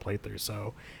start that playthrough.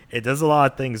 So it does a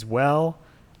lot of things well.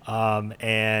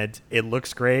 And it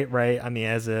looks great, right? I mean,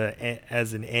 as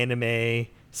an anime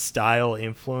style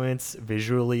influence,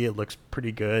 visually it looks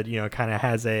pretty good. You know, it kind of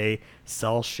has a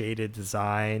cell shaded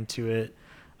design to it.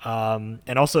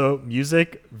 And also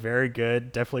music, very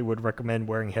good. Definitely would recommend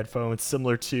wearing headphones,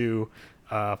 similar to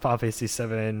Final Fantasy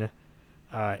VII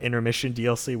intermission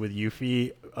DLC with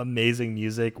Yuffie. Amazing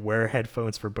music. Wear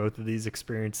headphones for both of these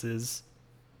experiences.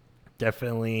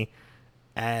 Definitely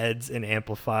adds and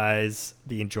amplifies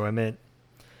the enjoyment.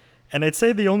 And I'd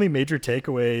say the only major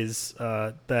takeaways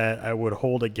that I would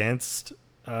hold against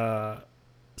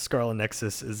Scarlet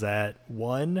Nexus is that,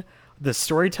 one, the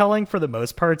storytelling for the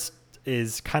most part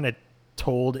is kind of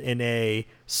told in a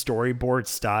storyboard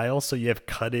style. So you have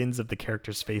cut-ins of the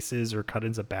characters' faces or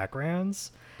cut-ins of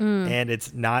backgrounds. And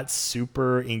it's not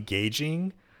super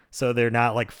engaging. So they're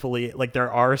not like fully, like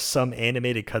there are some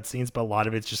animated cutscenes, but a lot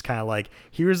of it's just kind of like,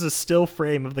 here's a still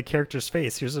frame of the character's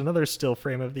face. Here's another still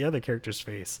frame of the other character's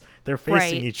face. They're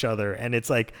facing each other. And it's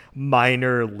like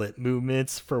minor lip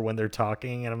movements for when they're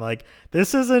talking. And I'm like,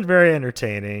 this isn't very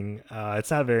entertaining. It's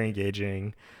not very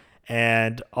engaging.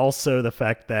 And also the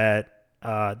fact that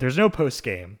there's no post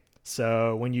game.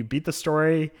 So when you beat the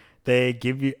story, they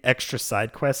give you extra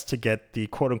side quests to get the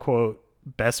quote unquote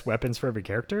best weapons for every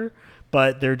character,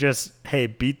 but they're just, hey,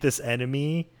 beat this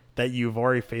enemy that you've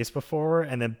already faced before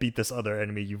and then beat this other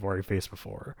enemy you've already faced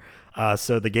before.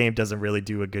 So the game doesn't really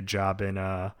do a good job in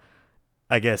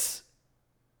I guess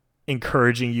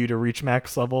encouraging you to reach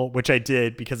max level, which I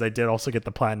did because I did also get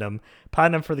the platinum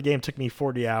for the game. Took me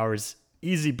 40 hours,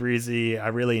 easy breezy. I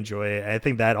really enjoy it. I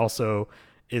think that also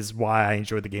is why I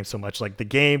enjoyed the game so much. Like the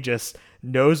game just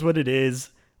knows what it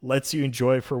is, lets you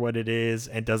enjoy it for what it is,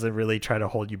 and doesn't really try to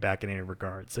hold you back in any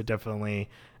regard. So definitely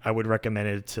I would recommend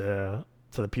it to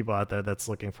the people out there that's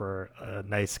looking for a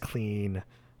nice, clean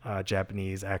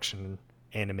Japanese action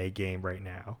anime game right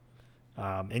now.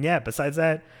 And yeah, besides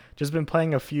that, just been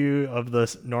playing a few of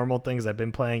the normal things I've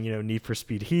been playing, you know, Need for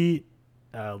Speed Heat,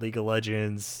 League of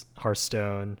Legends,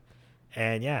 Hearthstone,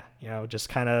 and yeah, you know, just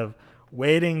kind of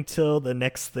waiting till the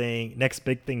next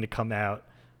big thing to come out.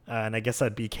 And I guess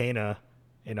that'd be Kena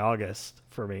in August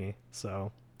for me.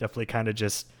 So definitely kind of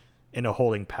just in a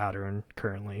holding pattern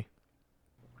currently.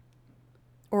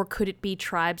 Or could it be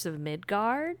Tribes of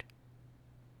Midgard?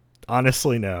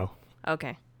 Honestly, no.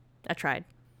 Okay. I tried.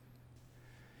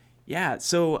 Yeah,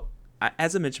 so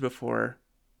as I mentioned before,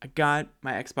 I got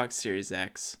my Xbox Series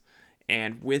X,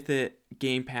 and with it,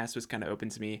 Game Pass was kind of open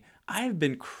to me. I've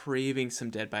been craving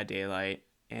some Dead by Daylight,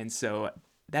 and so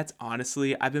that's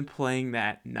honestly, I've been playing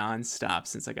that nonstop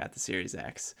since I got the Series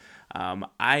X.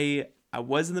 I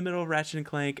was in the middle of Ratchet and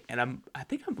Clank, and I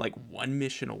think I'm like one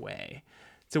mission away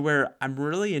to where I'm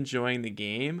really enjoying the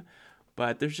game,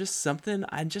 but there's just something,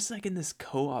 I'm just like in this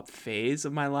co-op phase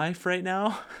of my life right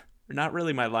now. Not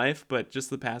really my life, but just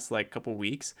the past like couple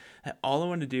weeks, that all I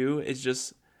want to do is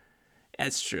just,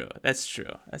 that's true.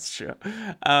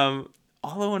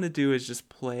 All I want to do is just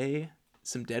play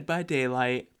some Dead by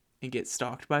Daylight and get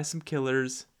stalked by some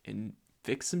killers and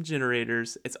fix some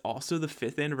generators. It's also the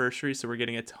 5th anniversary, so we're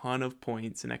getting a ton of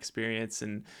points and experience,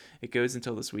 and it goes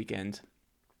until this weekend.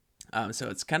 So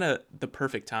it's kind of the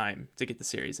perfect time to get the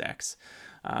Series X.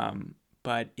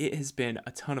 But it has been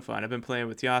a ton of fun. I've been playing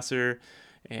with Yasser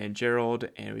and Gerald,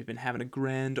 and we've been having a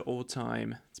grand old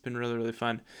time. It's been really, really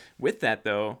fun. With that,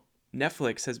 though,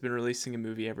 Netflix has been releasing a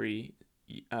movie every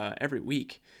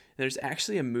week. There's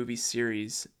actually a movie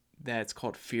series that's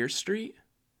called Fear Street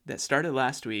that started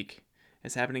last week.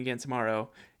 It's happening again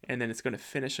tomorrow, and then it's going to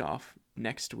finish off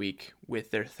next week with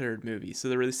their 3rd movie. So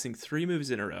they're releasing 3 movies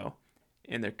in a row,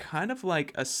 and they're kind of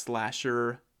like a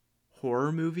slasher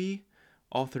horror movie,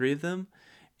 all 3 of them.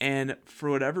 And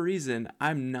for whatever reason,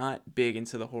 I'm not big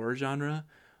into the horror genre,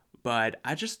 but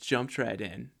I just jumped right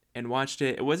in. and watched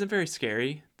it. It wasn't very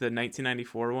scary. The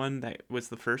 1994 one, that was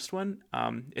the first one.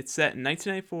 It's set in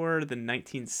 1994 to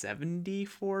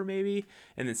 1974 maybe,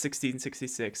 and then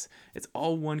 1666. It's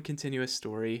all one continuous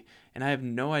story, and I have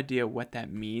no idea what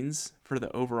that means for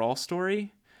the overall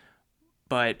story.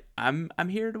 But I'm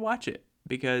here to watch it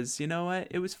because you know what?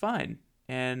 It was fun,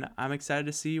 and I'm excited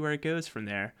to see where it goes from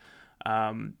there.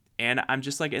 And I'm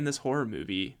just like in this horror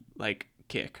movie like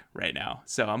kick right now,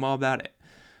 so I'm all about it.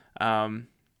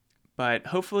 But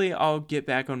hopefully I'll get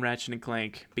back on Ratchet and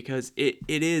Clank because it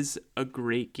is a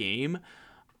great game.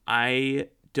 I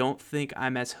don't think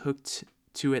I'm as hooked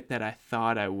to it that I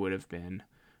thought I would have been,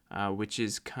 which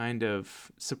is kind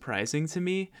of surprising to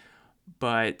me,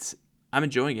 but I'm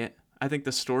enjoying it. I think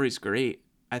the story's great.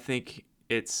 I think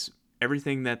it's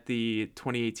everything that the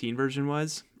 2018 version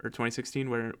was, or 2016,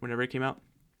 whenever it came out,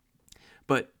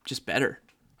 but just better.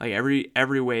 Like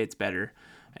every way it's better.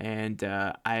 And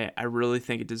I really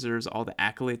think it deserves all the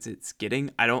accolades it's getting.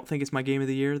 I don't think it's my game of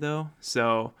the year, though.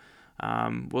 So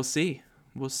we'll see.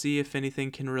 We'll see if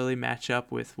anything can really match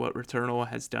up with what Returnal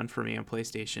has done for me on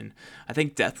PlayStation. I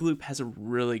think Deathloop has a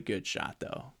really good shot,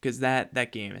 though, because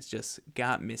that game has just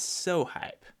got me so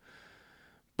hype.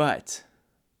 But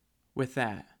with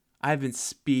that, I've been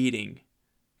speeding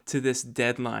to this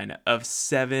deadline of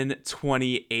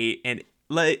 7:28, and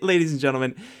ladies and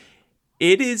gentlemen,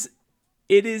 it is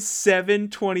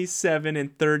 7:27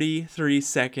 and 33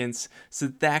 seconds. So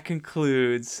that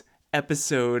concludes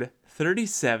episode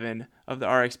 37 of the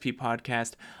RXP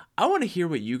podcast. I want to hear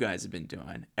what you guys have been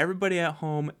doing. Everybody at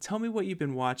home, tell me what you've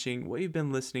been watching, what you've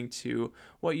been listening to,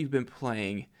 what you've been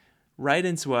playing. Write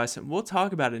into us, and we'll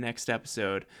talk about it next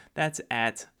episode. That's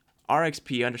at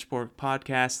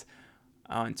RXP_podcast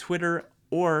on Twitter,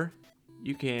 or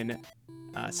you can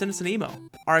send us an email,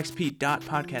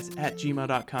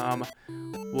 rxp.podcast@gmail.com.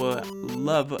 We'll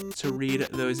love to read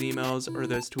those emails or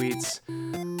those tweets.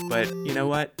 But you know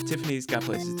what? Tiffany's got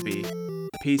places to be.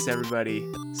 Peace, everybody.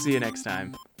 See you next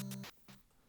time.